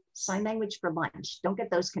lesbian, sign language for lunch. Don't get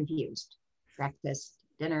those confused. Breakfast,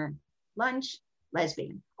 dinner, lunch,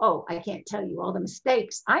 lesbian. Oh, I can't tell you all the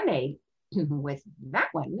mistakes I made with that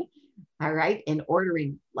one. All right, in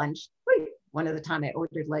ordering lunch. One of the time I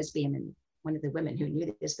ordered lesbian, and one of the women who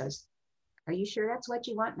knew this goes, "Are you sure that's what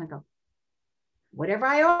you want?" And I go, "Whatever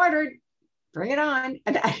I ordered, bring it on."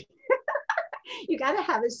 And you got to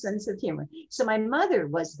have a sense of humor. So my mother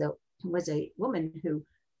was a woman who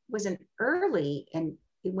was an early, and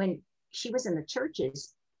when she was in the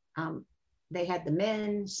churches, they had the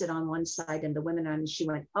men sit on one side and the women on, and she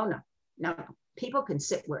went, "Oh, no, people can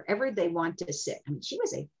sit wherever they want to sit." I mean, she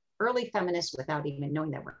was a early feminist without even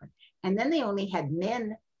knowing that word. And then they only had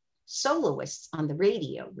men soloists on the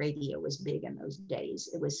radio. Radio was big in those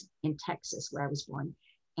days. It was in Texas where I was born.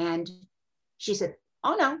 And she said,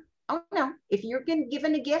 oh no, if you're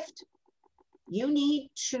given a gift, you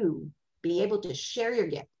need to be able to share your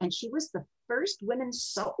gift. And she was the first women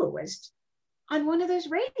soloist on one of those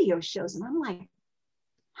radio shows. And I'm like,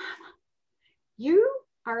 you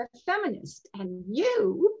are a feminist and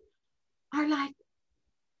you are like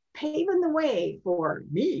paving the way for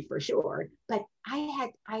me for sure. But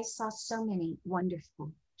I saw so many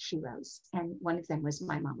wonderful sheroes, and one of them was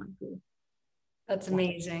my mama. That's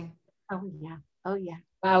amazing. Oh yeah.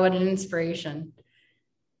 Wow, what an inspiration.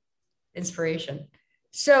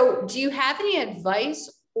 So do you have any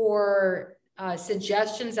advice or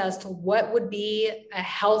suggestions as to what would be a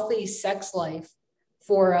healthy sex life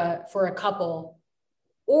for a couple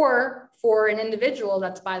or for an individual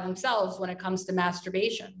that's by themselves when it comes to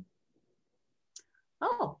masturbation?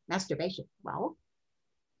 Oh, masturbation. Well,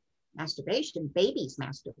 masturbation, babies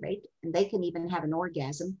masturbate, and they can even have an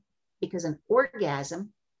orgasm, because an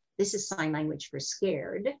orgasm, this is sign language for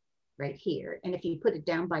scared right here. And if you put it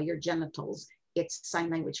down by your genitals, it's sign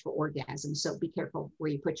language for orgasm. So be careful where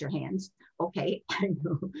you put your hands. Okay,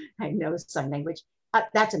 I know sign language.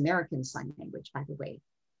 That's American Sign Language, by the way,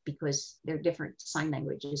 because they're different sign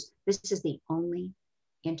languages. This is the only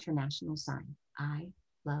international sign. I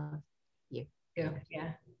love you.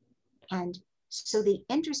 Yeah. And so the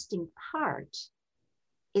interesting part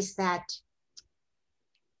is that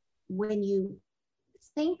when you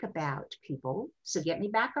think about people, so get me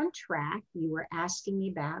back on track. You were asking me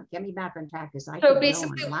about, get me back on track, because I so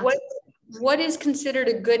basically what is considered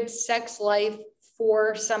a good sex life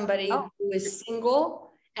for somebody who is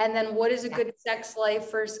single, and then what is a good sex life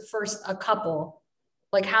for a couple?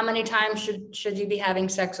 Like how many times should you be having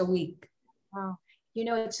sex a week? Well, you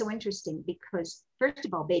know, it's so interesting because first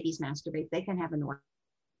of all, babies masturbate. They can have an orgasm.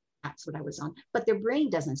 That's what I was on, but their brain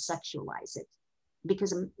doesn't sexualize it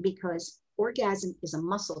because orgasm is a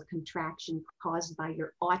muscle contraction caused by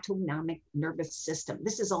your autonomic nervous system.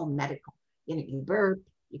 This is all medical. You know, you burp,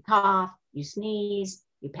 you cough, you sneeze,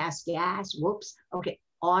 you pass gas, whoops. Okay,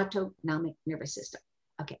 autonomic nervous system.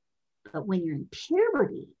 Okay, but when you're in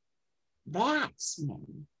puberty, that's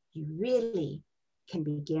when you really can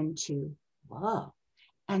begin to, whoa.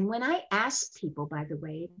 And when I ask people, by the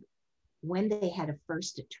way, when they had a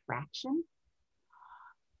first attraction,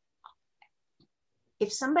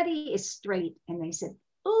 if somebody is straight and they said,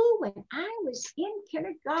 oh, when I was in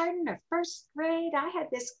kindergarten or first grade, I had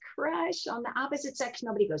this crush on the opposite sex,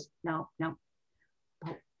 nobody goes, no.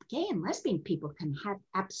 But gay and lesbian people can have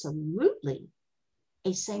absolutely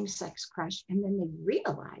a same-sex crush, and then they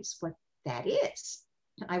realize what that is.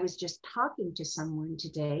 I was just talking to someone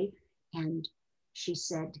today, and she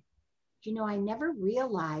said, you know, I never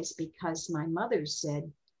realized, because my mother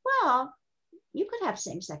said, well, you could have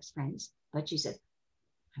same-sex friends. But she said,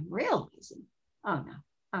 I'm realizing, oh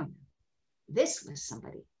no, this was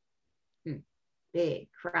somebody, big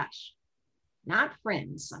crush, not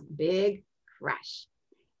friends, some big crush.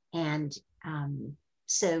 And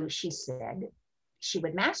so she said she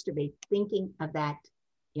would masturbate thinking of that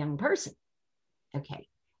young person. Okay.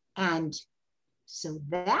 And so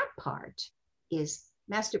that part is,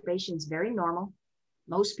 masturbation is very normal.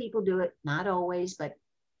 Most people do it, not always, but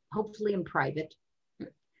hopefully in private.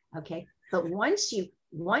 Okay. But once you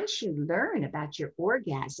learn about your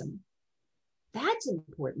orgasm, that's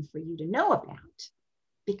important for you to know about.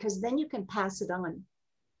 because then you can pass it on,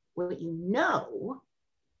 what you know,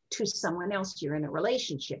 to someone else you're in a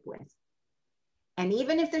relationship with. And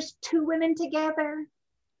even if there's two women together,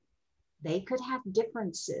 they could have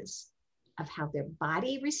differences of how their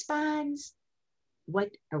body responds, what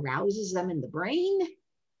arouses them in the brain,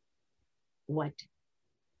 what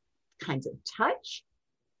kinds of touch.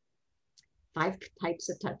 5 types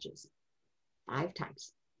of touches, 5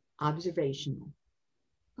 types. Observational.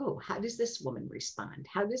 Oh, how does this woman respond?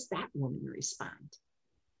 How does that woman respond?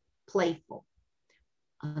 Playful.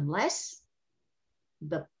 Unless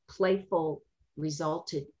the playful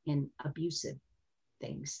resulted in abusive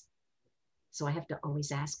things. So I have to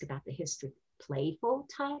always ask about the history. Playful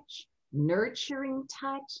touch, nurturing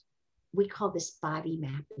touch. We call this body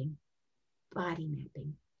mapping. Body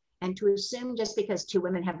mapping. And to assume just because 2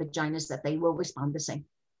 women have vaginas that they will respond the same.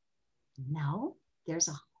 No, there's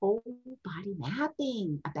a whole body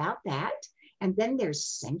mapping about that. And then there's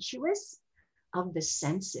sensuous of the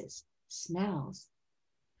senses, smells,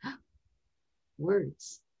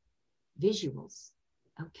 words, visuals,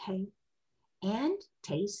 okay, and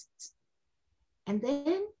tastes. And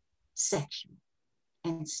then sexual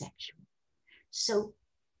and sexual. So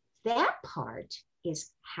that part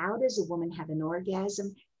is, how does a woman have an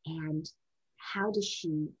orgasm, and how does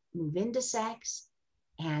she move into sex?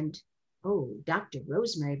 And oh, Dr.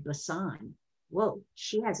 Rosemary Bassan, whoa,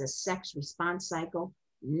 she has a sex response cycle,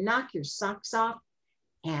 knock your socks off.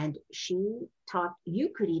 And she taught you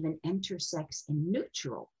could even enter sex in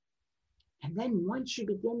neutral. And then once you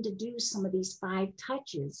begin to do some of these 5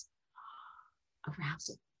 touches,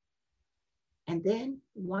 arousal. And then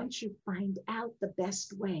once you find out the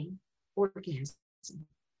best way, orgasm.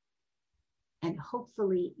 And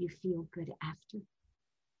hopefully you feel good after,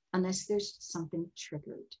 unless there's something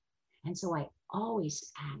triggered. And so I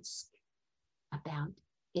always ask about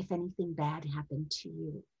if anything bad happened to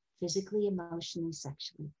you, physically, emotionally,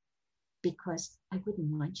 sexually, because I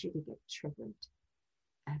wouldn't want you to get triggered,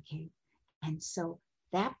 okay? And so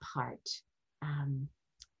that part,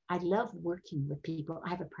 I love working with people. I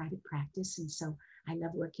have a private practice, and so I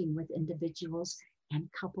love working with individuals and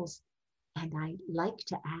couples. And I like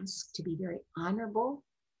to ask to be very honorable,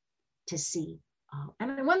 to see,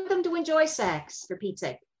 and I want them to enjoy sex, for Pete's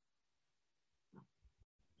sake.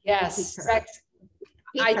 Yes, sex.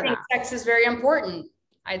 I think sex is very important.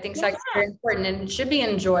 I think sex is very important, and it should be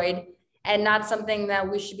enjoyed, and not something that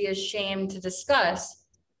we should be ashamed to discuss.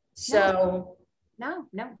 So no.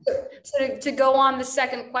 So to go on the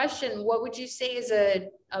second question, what would you say is a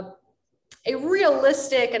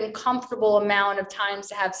realistic and comfortable amount of times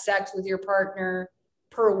to have sex with your partner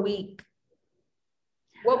per week?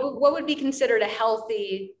 What would be considered a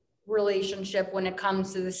healthy relationship when it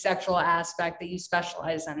comes to the sexual aspect that you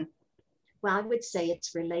specialize in? Well, I would say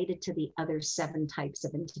it's related to the other 7 types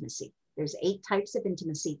of intimacy. There's 8 types of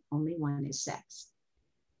intimacy, only 1 is sex.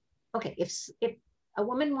 Okay, if a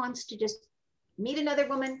woman wants to just meet another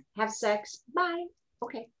woman, have sex, bye.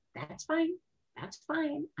 Okay, that's fine. That's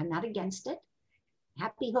fine. I'm not against it.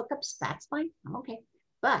 Happy hookups, that's fine. I'm okay.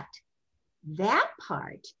 But that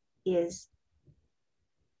part is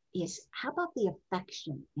how about the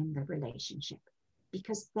affection in the relationship?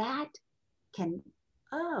 Because that can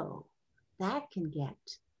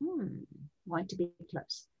get, want to be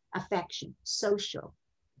close. Affection, social.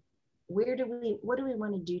 What do we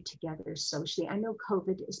want to do together socially? I know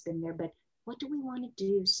COVID has been there, but what do we want to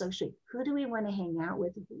do socially? Who do we want to hang out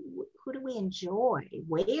with? Who do we enjoy?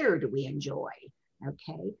 Where do we enjoy?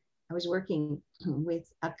 Okay. I was working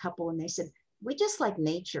with a couple and they said, we just like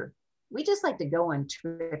nature. We just like to go on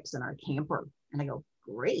trips in our camper. And I go,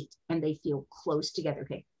 great. And they feel close together.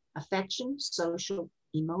 Okay. Affection, social,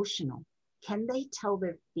 emotional. Can they tell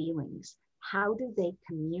their feelings? How do they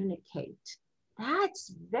communicate?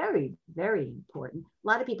 That's very, very important. A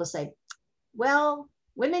lot of people say, well,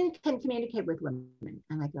 women can communicate with women.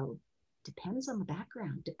 And I go, depends on the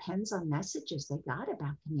background, depends on messages they got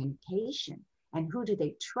about communication and who do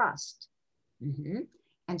they trust.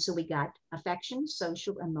 And so we got affection,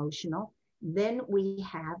 social, emotional. Then we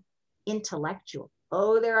have intellectual.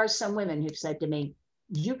 Oh, there are some women who've said to me,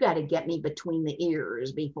 you got to get me between the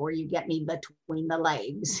ears before you get me between the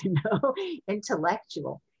legs,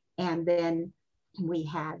 intellectual. And then we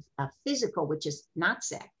have a physical, which is not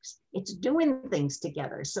sex. It's doing things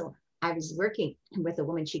together. So I was working with a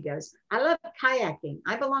woman, she goes, I love kayaking.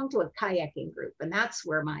 I belong to a kayaking group. And that's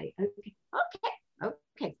where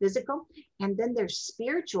okay, physical. And then there's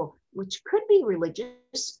spiritual, which could be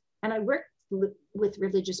religious. And I work with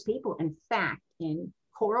religious people. In fact, in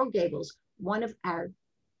Coral Gables, one of our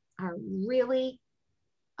really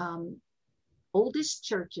oldest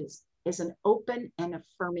churches is an open and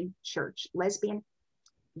affirming church. Lesbian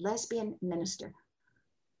minister,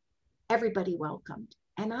 everybody welcomed.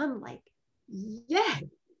 And I'm like, yeah,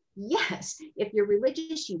 yes. If you're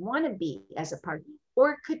religious, you want to be as a part,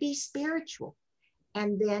 or it could be spiritual.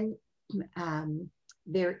 And then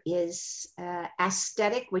there is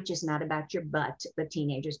aesthetic, which is not about your butt. The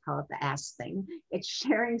teenagers call it the ass thing. It's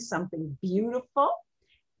sharing something beautiful,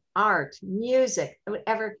 art, music,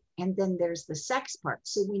 whatever. And then there's the sex part.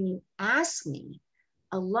 So when you ask me,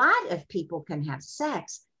 a lot of people can have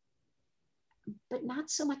sex, but not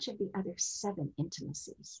so much of the other 7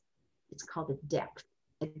 intimacies. It's called a depth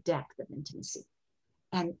of intimacy.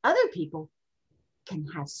 And other people can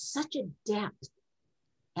have such a depth,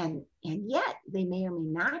 and yet they may or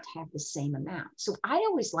may not have the same amount. So I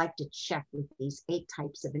always like to check with these 8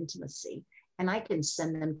 types of intimacy, and I can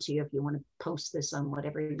send them to you if you want to post this on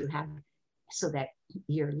whatever you have, so that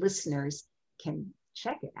your listeners can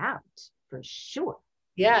check it out for sure.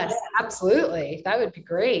 Yes, absolutely. That would be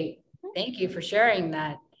great. Thank you for sharing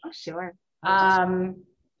that. Oh, sure. I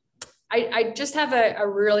just have a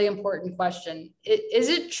really important question. Is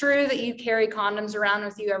it true that you carry condoms around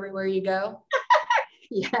with you everywhere you go?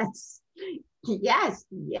 Yes,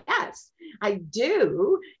 I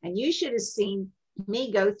do. And you should have seen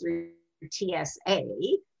me go through TSA.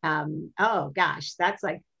 Oh gosh, that's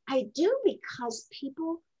like, I do, because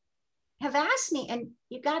people have asked me, and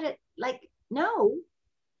you got to like, no,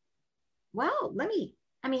 well,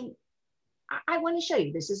 I want to show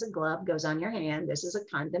you. This is a glove, goes on your hand. This is a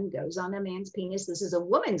condom, goes on a man's penis. This is a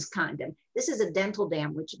woman's condom. This is a dental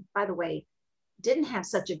dam, which, by the way, didn't have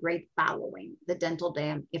such a great following. The dental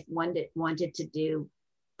dam, if one wanted to do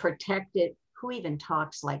protected, who even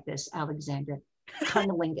talks like this, Alexandra?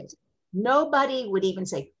 Cunnilingus. Nobody would even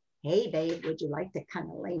say, hey, babe, would you like to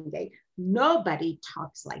cunnilingus? Nobody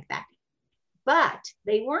talks like that. But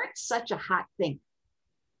they weren't such a hot thing.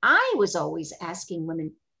 I was always asking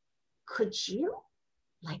women, could you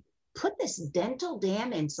like put this dental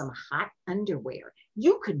dam in some hot underwear?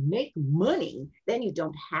 You could make money. Then you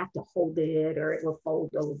don't have to hold it, or it will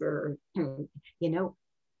fold over, you know.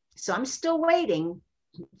 So I'm still waiting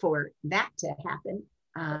for that to happen.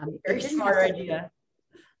 Very smart idea.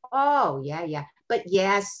 Oh, yeah. But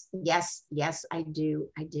yes, I do.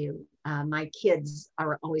 My kids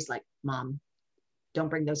are always like, Mom, don't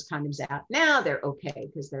bring those condoms out. Now they're okay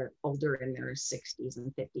because they're older, in their 60s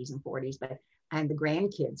and 50s and 40s, and the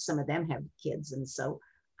grandkids, some of them have kids. And so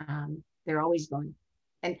they're always going.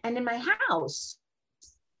 And in my house,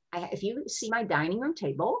 if you see my dining room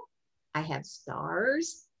table, I have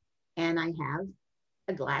stars, and I have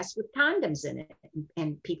a glass with condoms in it.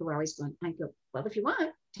 And people are always going, I go, well, if you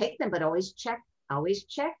want, take them, but always check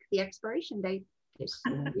the expiration date. Just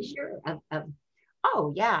be sure of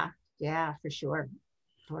oh, yeah, for sure.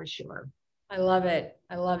 I love it.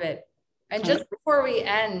 And just before we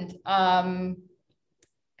end, because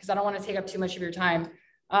I don't want to take up too much of your time,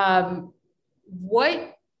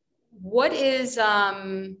 what is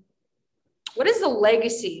the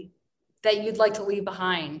legacy that you'd like to leave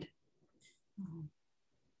behind?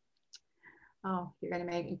 Oh, you're gonna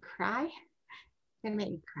make me cry.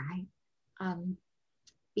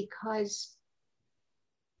 Because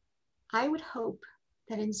I would hope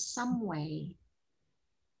that in some way,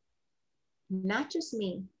 not just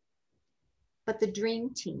me, but the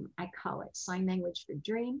dream team, I call it sign language for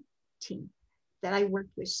dream team, that I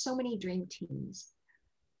worked with so many dream teams,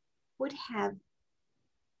 would have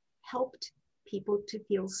helped people to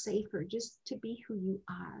feel safer, just to be who you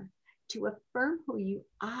are, to affirm who you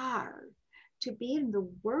are, to be in the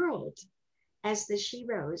world as the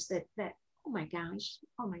sheroes that oh my gosh,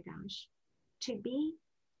 to be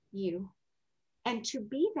you, and to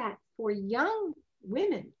be that for young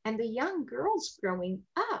women and the young girls growing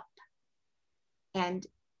up. And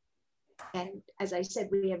as I said,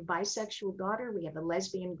 we have a bisexual daughter, we have a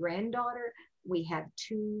lesbian granddaughter, we have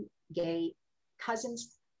 2 gay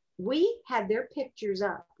cousins. We have their pictures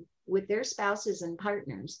up with their spouses and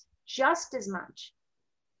partners just as much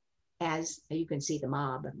as you can see the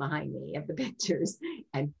mob behind me of the pictures.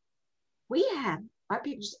 And we have our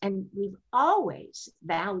pictures, and we've always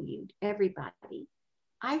valued everybody.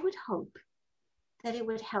 I would hope that it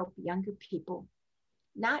would help younger people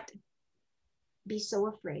not be so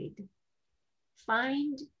afraid.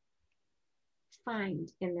 Find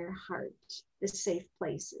in their heart the safe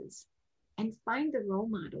places, and find the role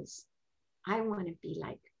models. I want to be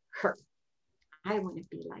like her.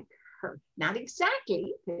 Not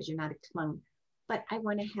exactly, because you're not a clone, but I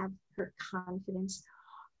want to have her confidence.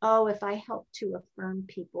 Oh, if I help to affirm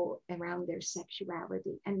people around their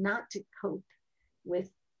sexuality and not to cope with,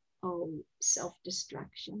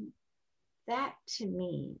 self-destruction, that to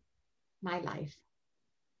me, my life,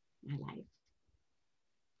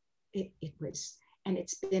 it was, and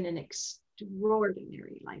it's been an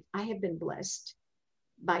extraordinary life. I have been blessed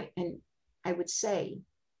by, and I would say,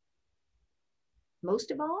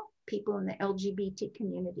 most of all, people in the LGBT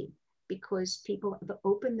community, because people have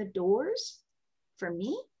opened the doors for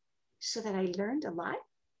me so that I learned a lot.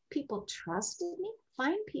 People trusted me.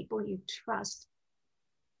 Find people you trust.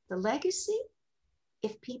 The legacy,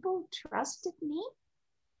 if people trusted me,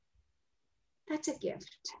 that's a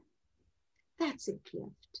gift. That's a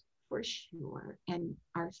gift for sure. And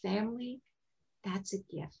our family, that's a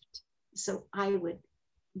gift. So I would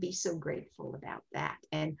be so grateful about that.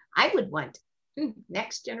 And I would want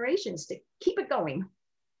next generations to keep it going.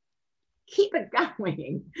 Keep it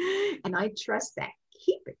going. And I trust that.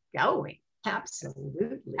 Keep it going.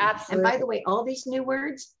 Absolutely. Absolutely. And by the way, all these new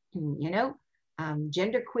words,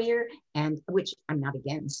 genderqueer, and which I'm not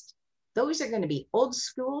against, those are going to be old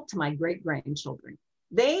school to my great grandchildren.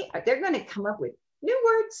 They're going to come up with new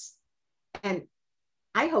words, and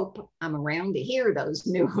I hope I'm around to hear those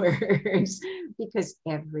new words, because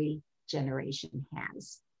every generation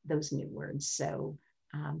has those new words. So,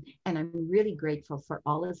 and I'm really grateful for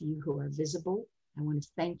all of you who are visible. I want to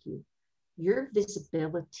thank you. Your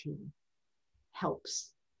visibility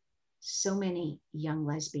helps so many young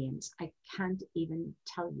lesbians. I can't even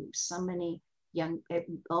tell you, so many young,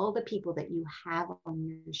 all the people that you have on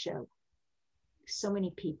your show, so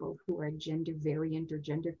many people who are gender variant or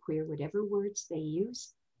gender queer, whatever words they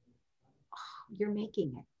use, you're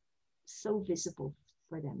making it so visible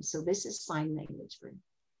for them. So this is sign language for them.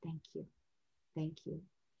 Thank you. Thank you.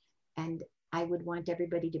 And I would want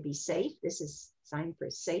everybody to be safe. This is sign for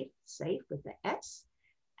safe, safe with the S,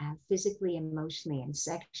 physically, emotionally, and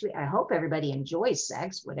sexually. I hope everybody enjoys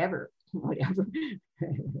sex, whatever.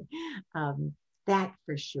 That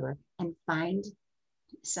for sure. And find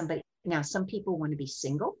somebody. Now, some people want to be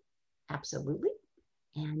single, absolutely.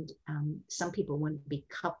 And some people want to be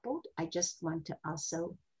coupled. I just want to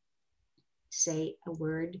also say a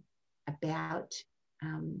word about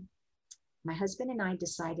my husband and I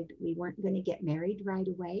decided we weren't going to get married right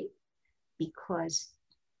away because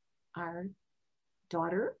our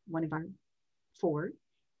daughter, one of our 4,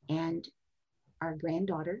 and our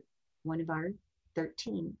granddaughter, one of our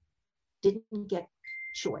 13, didn't get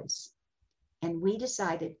choice. And we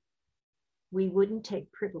decided we wouldn't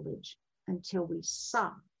take privilege until we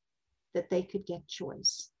saw that they could get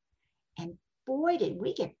choice. And boy, did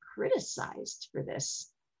we get criticized for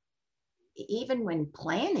this, even when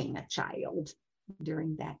planning a child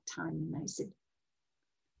during that time. And I said,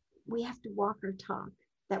 we have to walk our talk.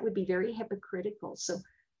 That would be very hypocritical. So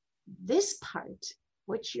this part,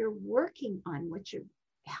 what you're working on, what you're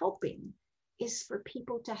helping, is for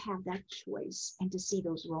people to have that choice and to see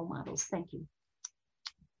those role models. Thank you.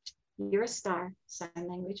 You're a star. Sign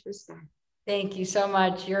language for a star. Thank you so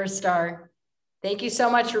much. You're a star. Thank you so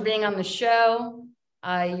much for being on the show.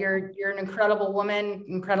 You're an incredible woman,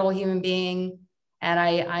 incredible human being. And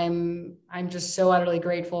I'm just so utterly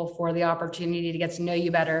grateful for the opportunity to get to know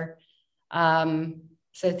you better.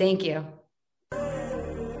 So thank you.